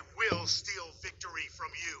 I will steal victory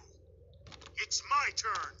from you. It's my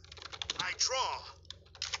turn. I draw.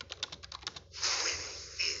 Winning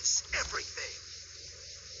is everything.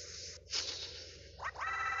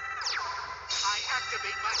 I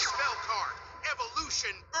activate my spell card,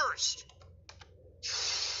 Evolution Burst.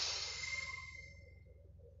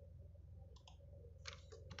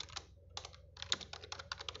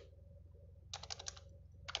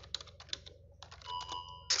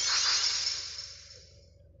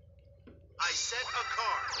 I set a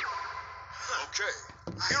card. Okay.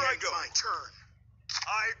 Here I go. My turn.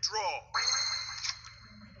 I draw.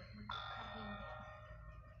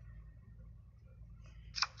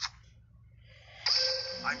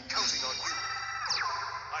 I'm counting on you.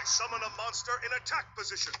 I summon a monster in attack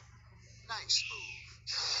position. Nice move.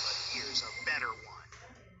 But here's a better one.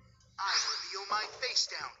 I reveal my face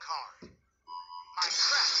down card. My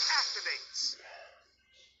trap activates.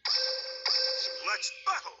 Let's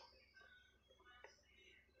battle.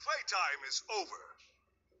 Playtime is over.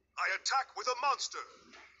 I attack with a monster.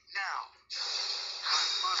 Now, my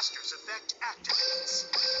monster's effect activates.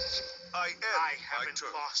 I end I my haven't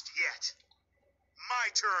turn. lost yet. My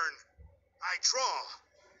turn. I draw.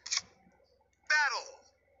 Battle.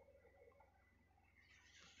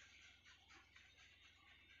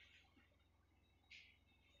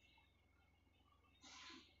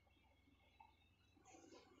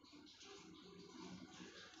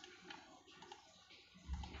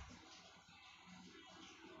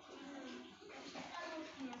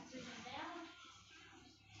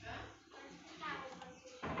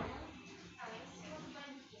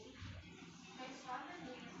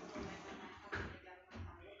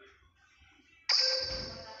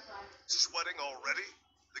 Sweating already?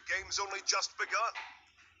 The game's only just begun.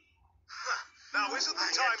 Now isn't the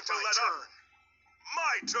I time end to my let turn. up.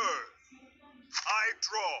 My turn. I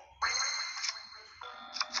draw.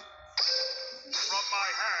 my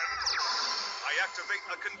hand, I activate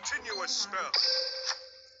a continuous spell.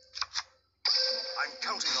 I'm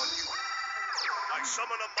counting on you. I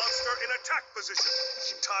summon a monster in attack position.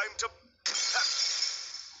 Time to...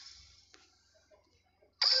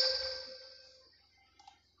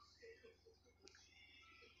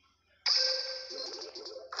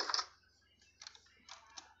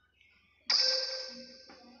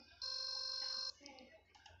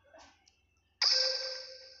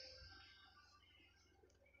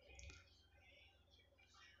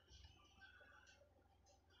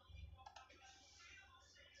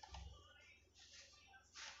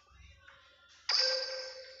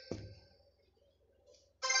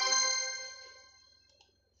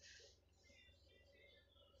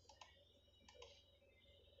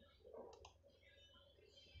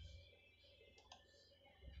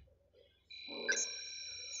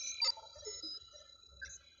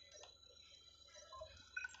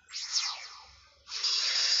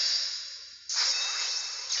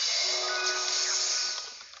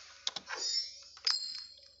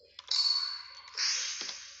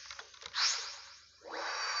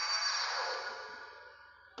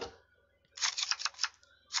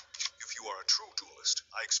 If you are a true duelist,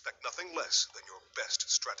 I expect nothing less than your best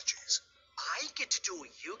strategies. I get to do a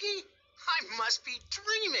Yugi? I must be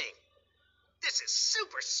dreaming. This is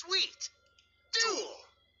super sweet. Duel!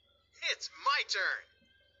 It's my turn.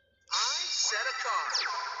 I set a card.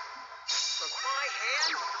 From my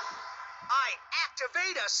hand, I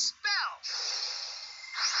activate a spell.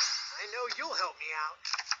 I know you'll help me out.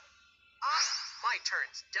 My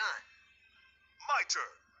turn's done. My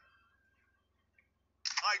turn.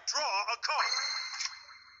 I draw a card.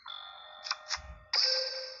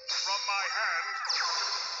 From my hand,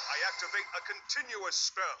 I activate a continuous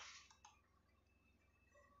spell.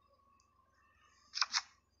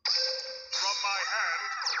 From my hand,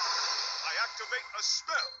 I activate a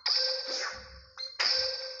spell.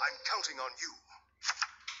 I'm counting on you.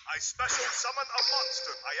 I special summon a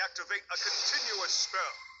monster. I activate a continuous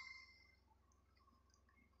spell.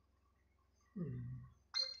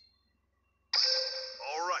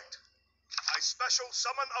 All right. I special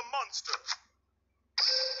summon a monster.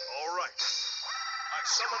 All right. I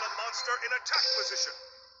summon a monster in attack position.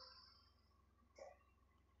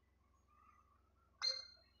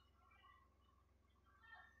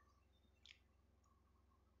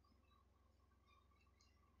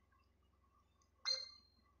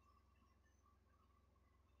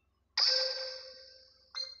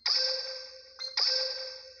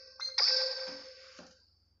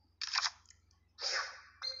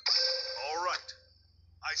 All right.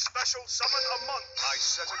 I special summon a monster. I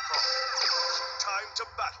set a card. Time to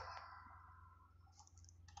battle.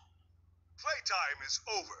 Playtime is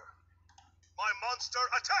over. My monster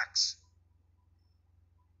attacks.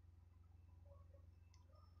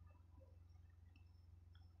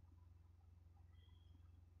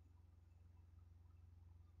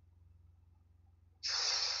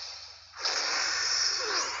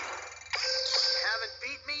 You haven't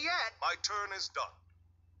beat me yet. My turn is done.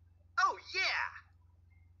 Oh, yeah.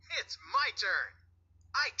 It's my turn.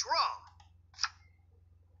 I draw.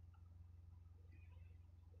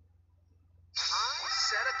 I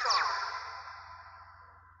set a card.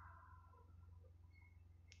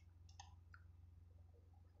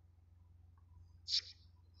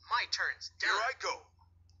 My turn's done. Here I go.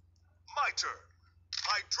 My turn.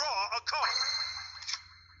 I draw a card.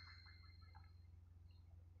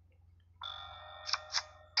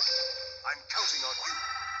 I'm counting on you.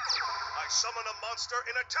 I summon a monster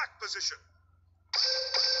in attack position.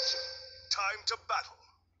 Time to battle.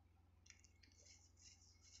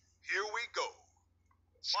 Here we go.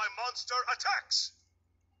 My monster attacks.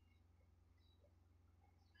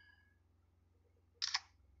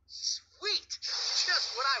 Sweet.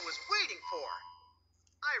 Just what I was waiting for.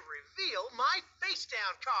 I reveal my face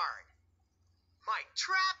down card. My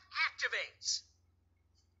trap activates.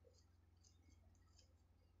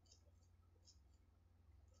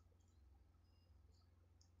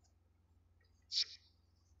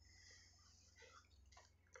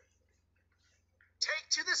 Take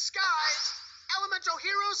to the skies. Elemental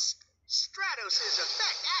Heroes Stratos'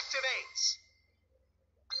 effect activates.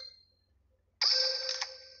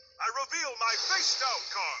 I reveal my face down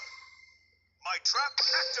card. My trap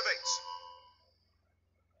activates.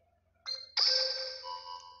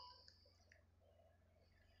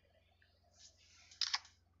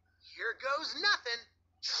 Here goes nothing.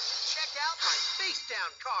 Check out my face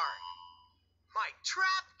down card. My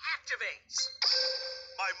trap activates.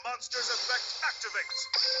 My monster's effect activates.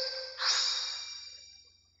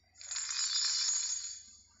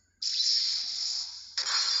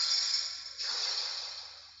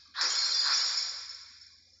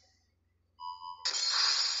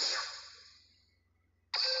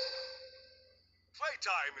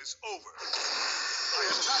 Playtime is over. I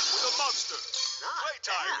attack with a monster. Not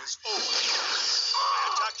Playtime bad. is over. I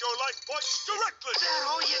attack your life points directly. Is that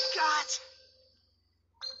all you got?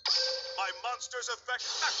 My monster's effect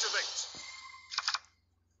activates.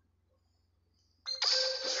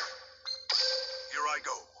 Here I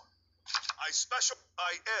go. I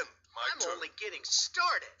end my I'm turn. only getting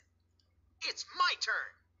started. It's my turn.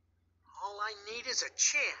 All I need is a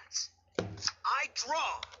chance. I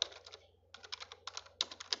draw.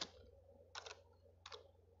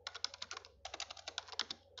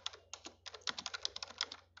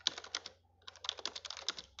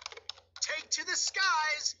 Take to the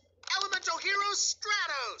skies, Elemental Hero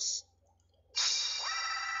Stratos.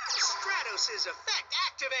 Stratos' effect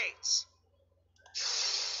activates.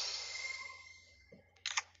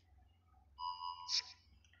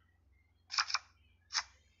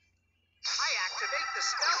 I activate the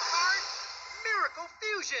spell card, Miracle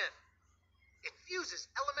Fusion. It fuses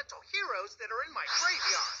elemental heroes that are in my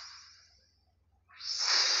graveyard.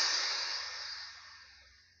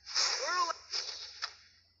 Whirl.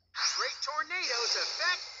 Great Tornado's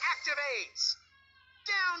effect activates.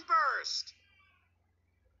 Downburst.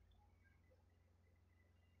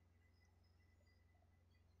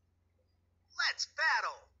 Let's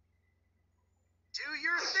battle. Do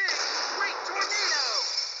your thing, Great Tornado.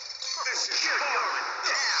 This is You're fun. going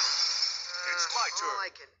down. It's my turn. All I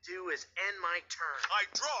can do is end my turn. I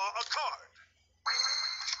draw a card.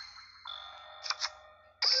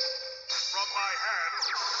 From my hand,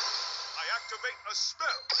 I activate a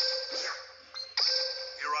spell.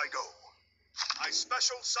 Here I go. I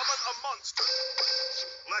special summon a monster.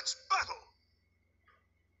 Let's battle.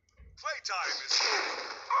 Playtime is over.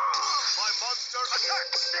 My monster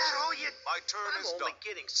attacks. Is that all you... My turn I'm is only done.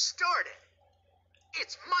 getting started.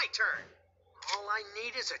 It's my turn. All I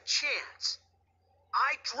need is a chance.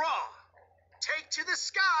 I draw. Take to the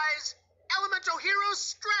skies, Elemental Hero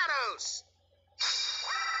Stratos.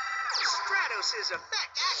 Stratos'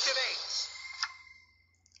 effect activates.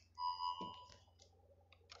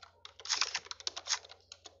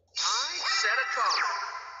 I set a card.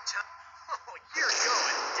 Oh, you're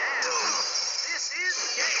going down. This is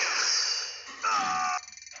game.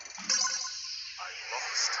 I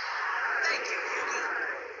lost. Thank you, Yugi.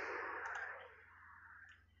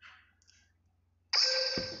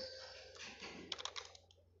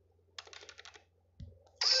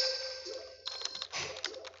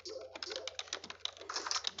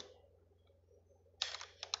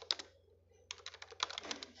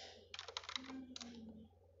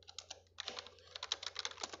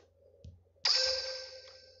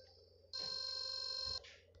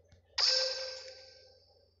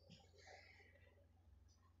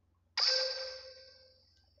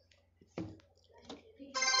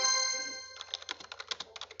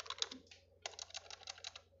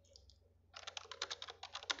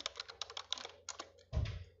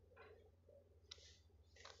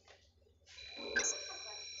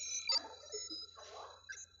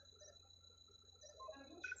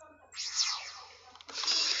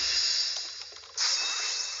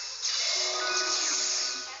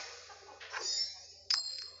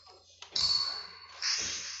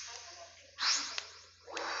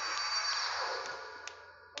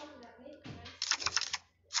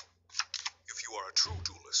 If you are a true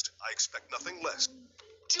duelist, I expect nothing less.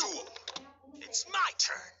 Duel. It's my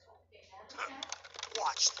turn.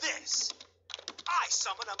 Watch this. I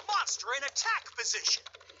summon a monster in attack position.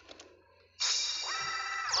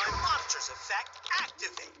 My monster's effect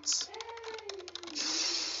activates.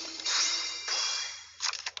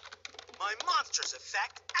 My monster's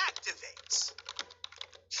effect activates.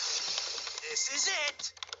 This is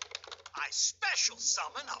it. I special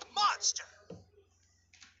summon a monster.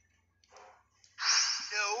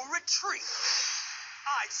 No retreat.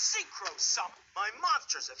 I synchro summon. My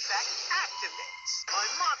monster's effect activates. My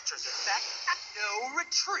monster's effect. No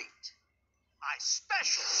retreat. I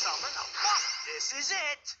special summon a monster. This is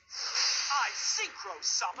it. I synchro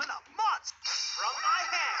summon a monster from my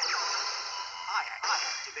hand. I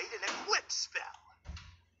activate an equip spell.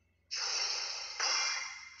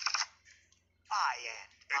 I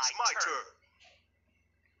end It's my turn.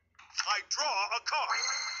 I draw a card.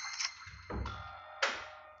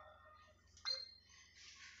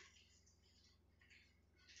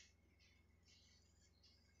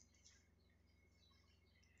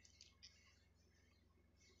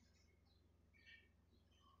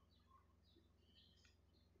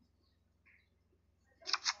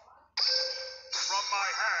 From my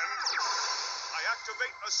hand, I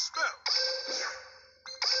activate a spell.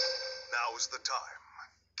 Now's the time.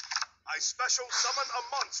 I special summon a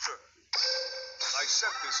monster. I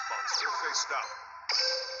set this monster face down.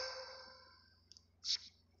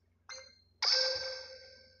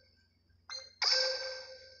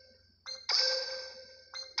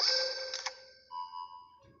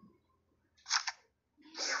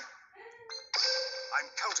 I'm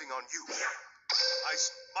counting on you.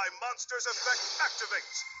 My monster's effect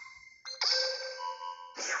activates.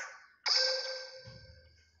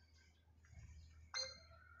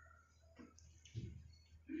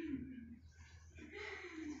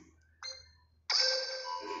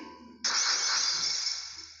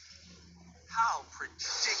 How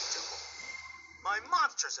predictable. My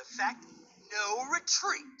monster's effect, no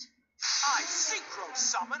retreat. I synchro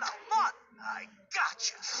summon a mon. I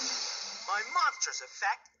gotcha. My monster's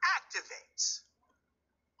effect activates.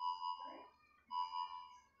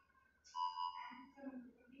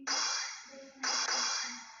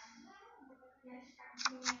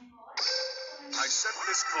 I set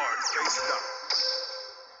this card face down.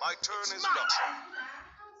 My turn It's is my done. turn.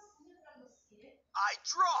 I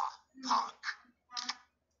draw, punk.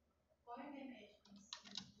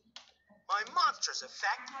 My monster's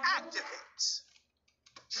effect activates.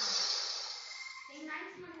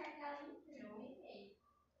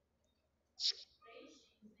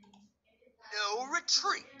 No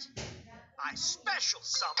retreat. I special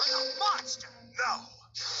summon a monster. Now,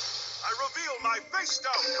 I reveal my face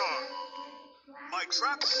down card. My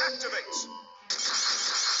trap activates.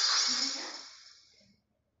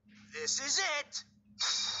 This is it.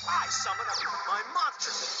 I summon a... My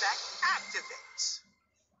monster's effect activates.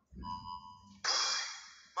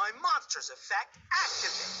 My monster's effect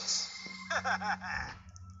activates.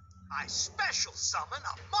 I special summon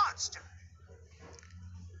a monster.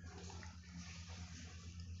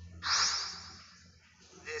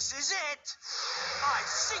 This is it. I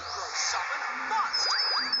synchro summon a monster.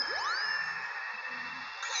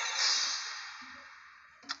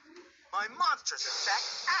 My monster's effect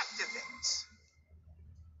activates.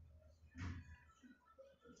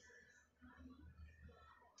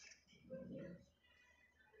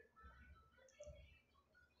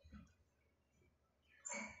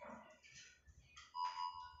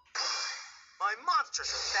 My monster's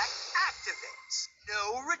effect activates.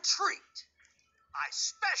 No retreat. I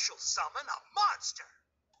special summon a monster.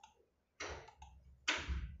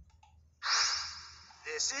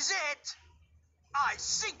 This is it. I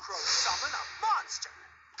synchro summon a monster.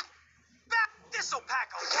 This'll pack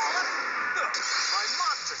a wallop. My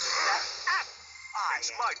monster's effect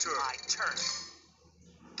It's my turn. My turn.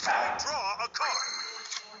 I draw a card.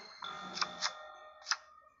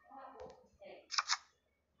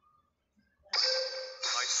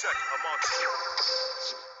 I set a monster.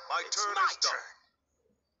 My It's turn my is done. turn.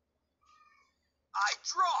 I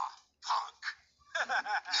draw, punk.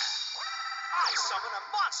 I summon a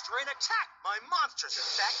monster and attack. My monster's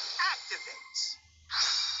effect activates.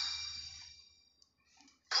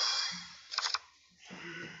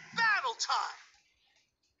 Battle time.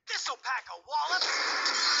 This'll pack a wallop.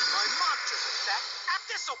 My monster's effect.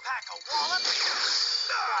 This'll pack a wallop.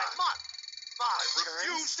 My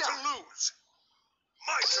Refuse turn's to done. lose.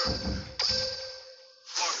 My turn.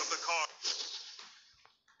 Part of the card.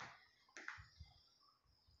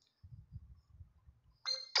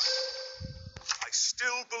 I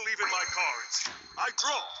still believe in my cards. I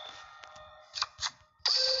draw.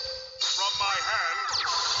 From my hand,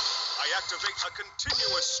 I activate a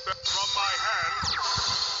continuous spell. From my hand,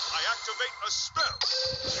 I activate a spell.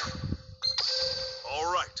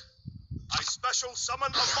 All right. I special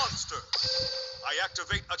summon a monster. I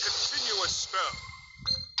activate a continuous spell.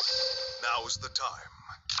 Now's the time.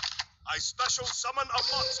 I special summon a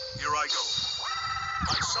monster. Here I go.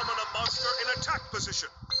 I summon a monster in attack position.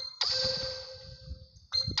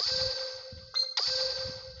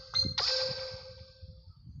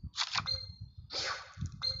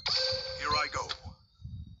 Here I go.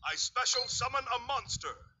 I special summon a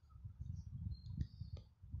monster.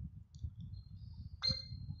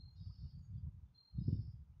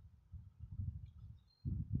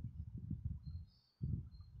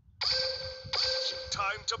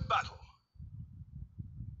 Time to battle.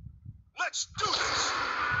 Let's do this!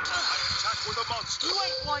 I attack with a monster. You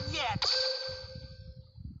ain't won yet.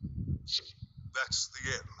 That's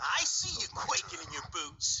the end. I see you quaking in your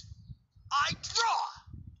boots. I draw.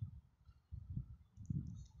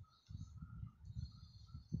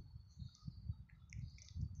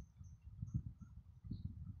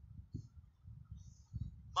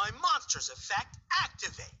 My monster's effect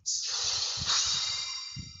activates.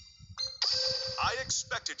 I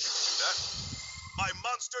expected you to do that. My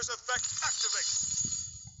monster's effect activates.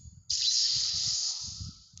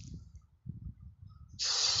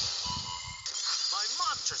 My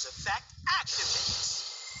monster's effect activates.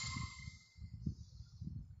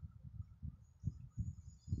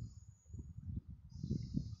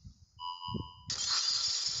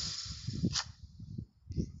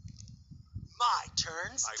 My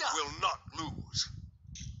turn's I done. will not lose.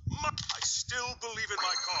 I still believe in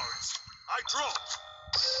my cards. I draw.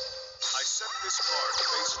 I set this card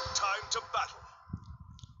face time to battle.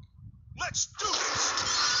 Let's do this!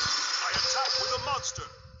 I attack with a monster.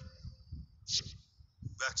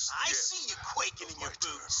 That's the I end see you quaking of in your my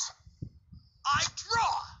turn. boots. I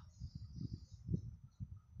draw.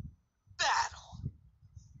 Battle.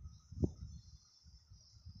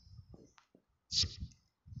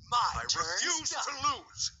 My I turn's refuse done. to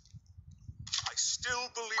lose. I still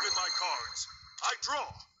believe in my cards. I draw.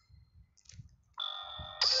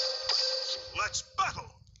 Let's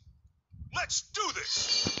battle. Let's do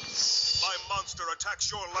this. My monster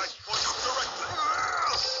attacks your life points directly.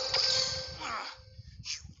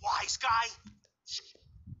 You wise guy.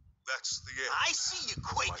 That's the end. I see you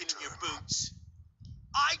quaking in your turn. boots.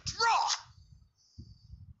 I draw.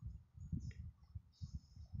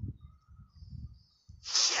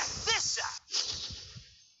 Check this out.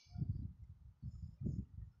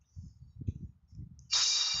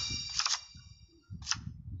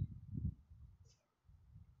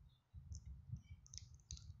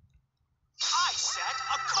 I set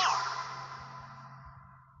a card.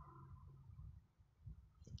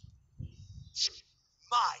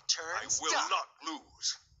 My I turn's will done. not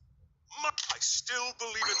lose. I still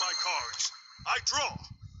believe in my cards. I draw.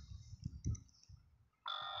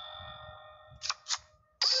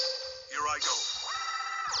 Here I go.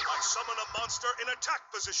 I summon a monster in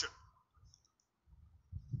attack position.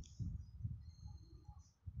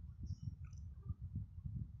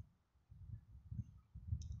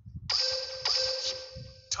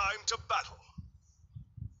 Time to battle.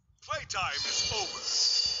 Playtime is over.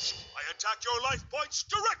 I attack your life points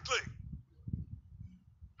directly.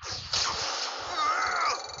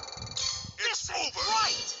 It's This ain't over.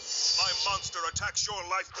 right. My monster attacks your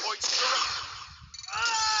life points directly.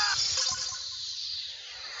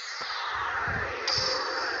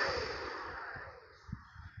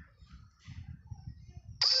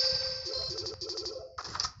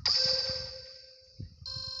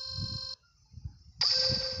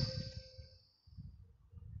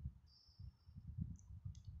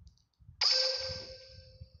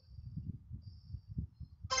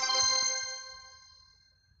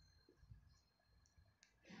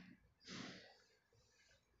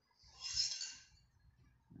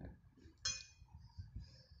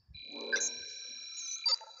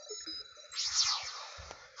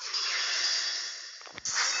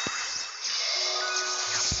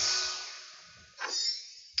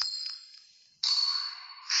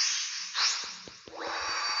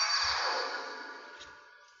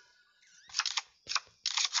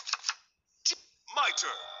 My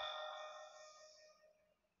turn.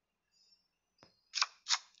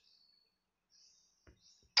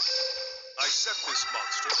 I set this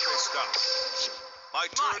monster face down. My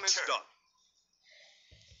turn is turn. done.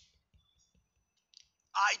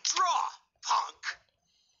 I draw, punk.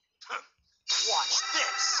 Watch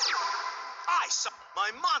this. I saw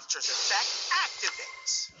my monster's effect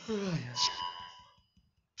activates.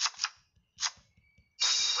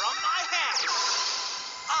 From my hand,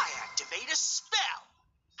 I activate a spell.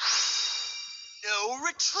 No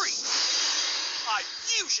retreat. I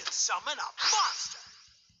fusion summon a monster.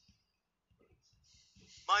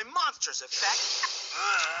 My monster's effect.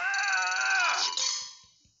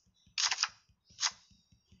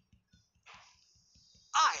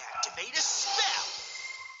 I activate a spell.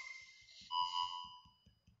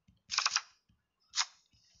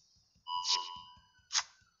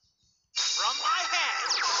 From my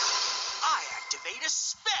hand, I activate a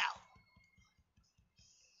spell.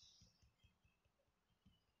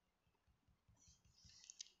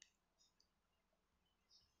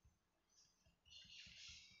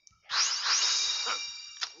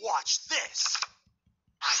 Watch this.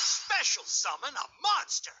 I special summon a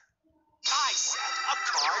monster. I set a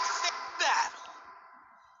card battle.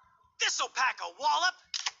 This'll pack a wallop.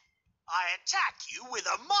 I attack you with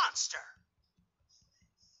a monster.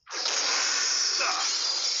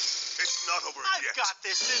 It's not over I've yet. got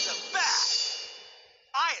this in the bag.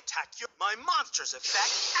 I attack you. My monster's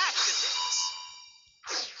effect activates.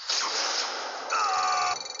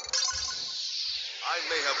 I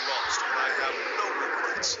may have lost, but I have no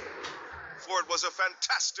regrets. For it was a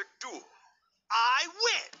fantastic duel. I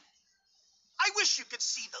win. I wish you could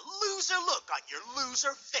see the loser look on your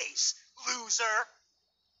loser face, loser.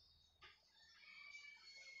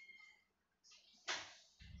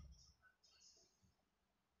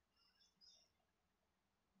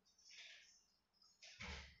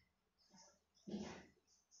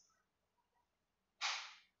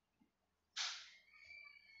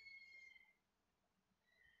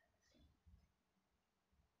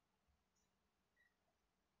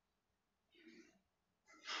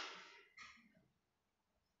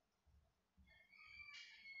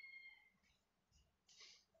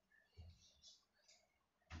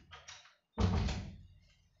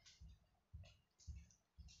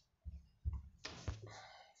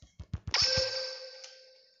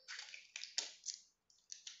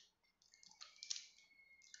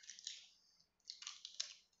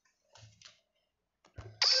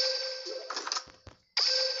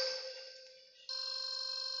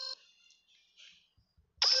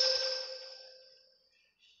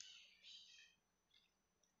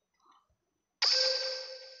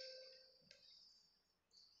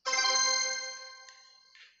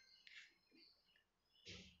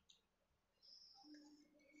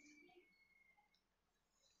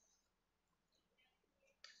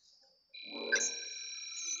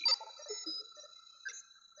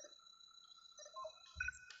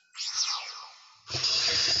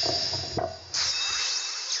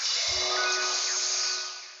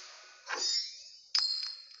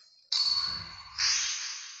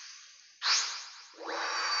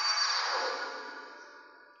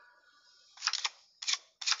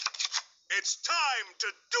 It's time to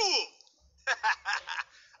duel!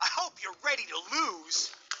 I hope you're ready to lose.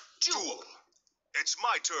 Duel. It's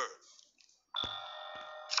my turn.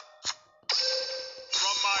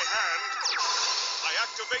 From my hand, I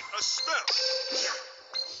activate a spell.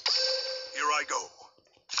 Here I go.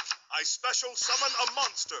 I special summon a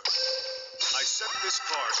monster. I set this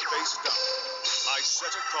card face down. I set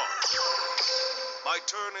a card. My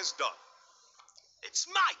turn is done. It's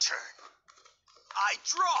my turn. I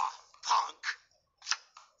draw, punk.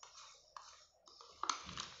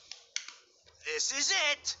 This is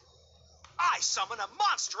it. I summon a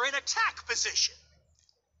monster in attack position.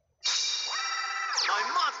 My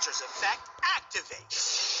monster's effect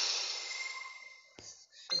activates.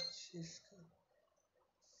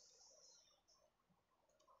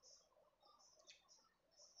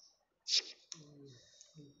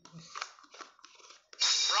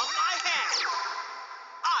 From my hand,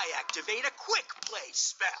 I activate a quick play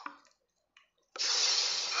spell.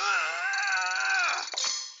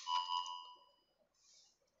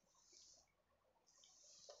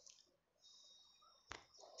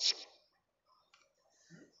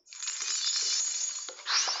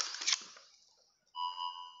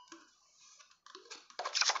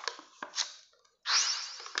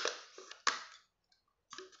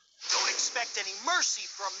 Don't expect any mercy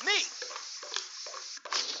from me.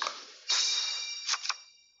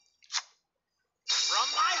 From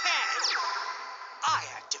my hand, I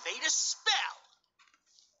activate a spell.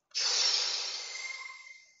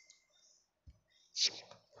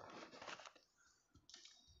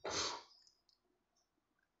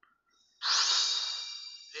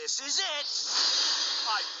 This is it.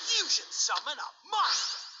 I fusion summon a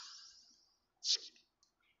monster.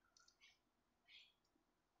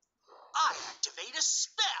 I activate a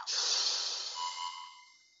spell.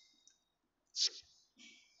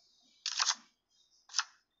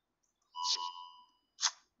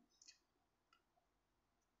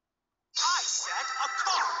 I set a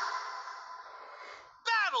card.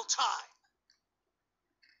 Battle time.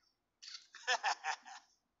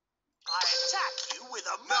 I attack you with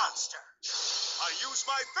a monster. I use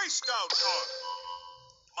my face down card.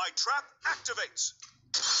 My trap activates.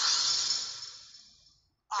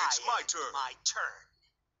 It's my turn. My turn.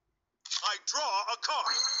 I draw a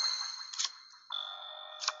card.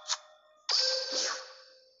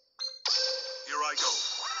 Here I go.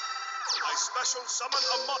 I special summon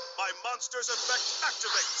a my monster's effect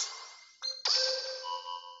activates.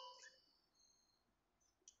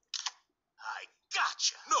 I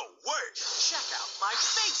gotcha. No way. Check out my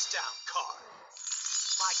face down card.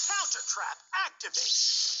 My counter trap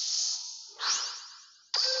activates.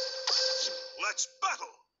 Let's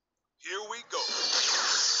battle. Here we go.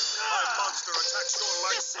 My monster attacks your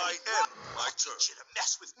life. This I ain't end right. my I'll turn. teach you to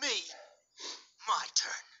mess with me. My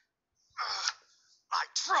turn. I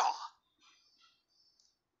draw.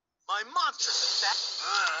 My monster's effect.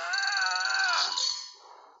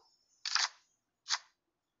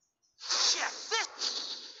 Check this.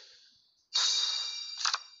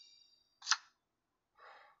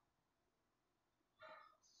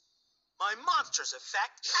 My monster's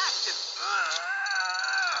effect active.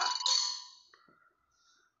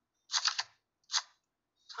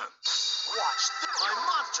 Watch this. My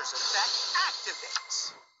monster's effect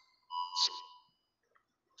activates.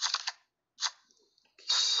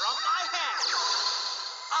 From my hand,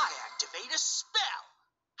 I activate a spell.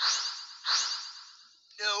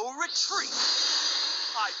 No retreat.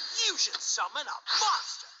 I fusion summon a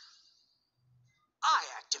monster. I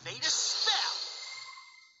activate a spell.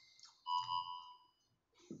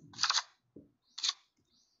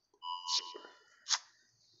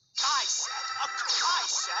 I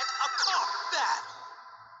set a card battle.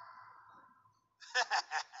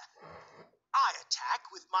 I attack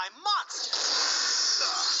with my monster.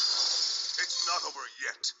 It's not over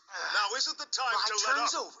yet. Now isn't the time My to let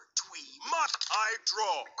turn's up. over, dweeb. I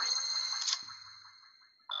draw.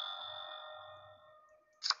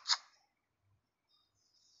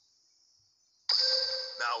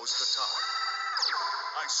 Now is the time.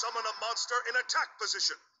 I summon a monster in attack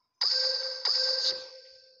position.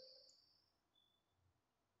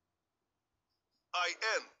 I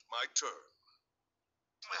end my turn.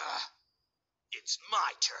 It's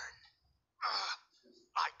my turn.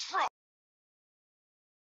 I draw.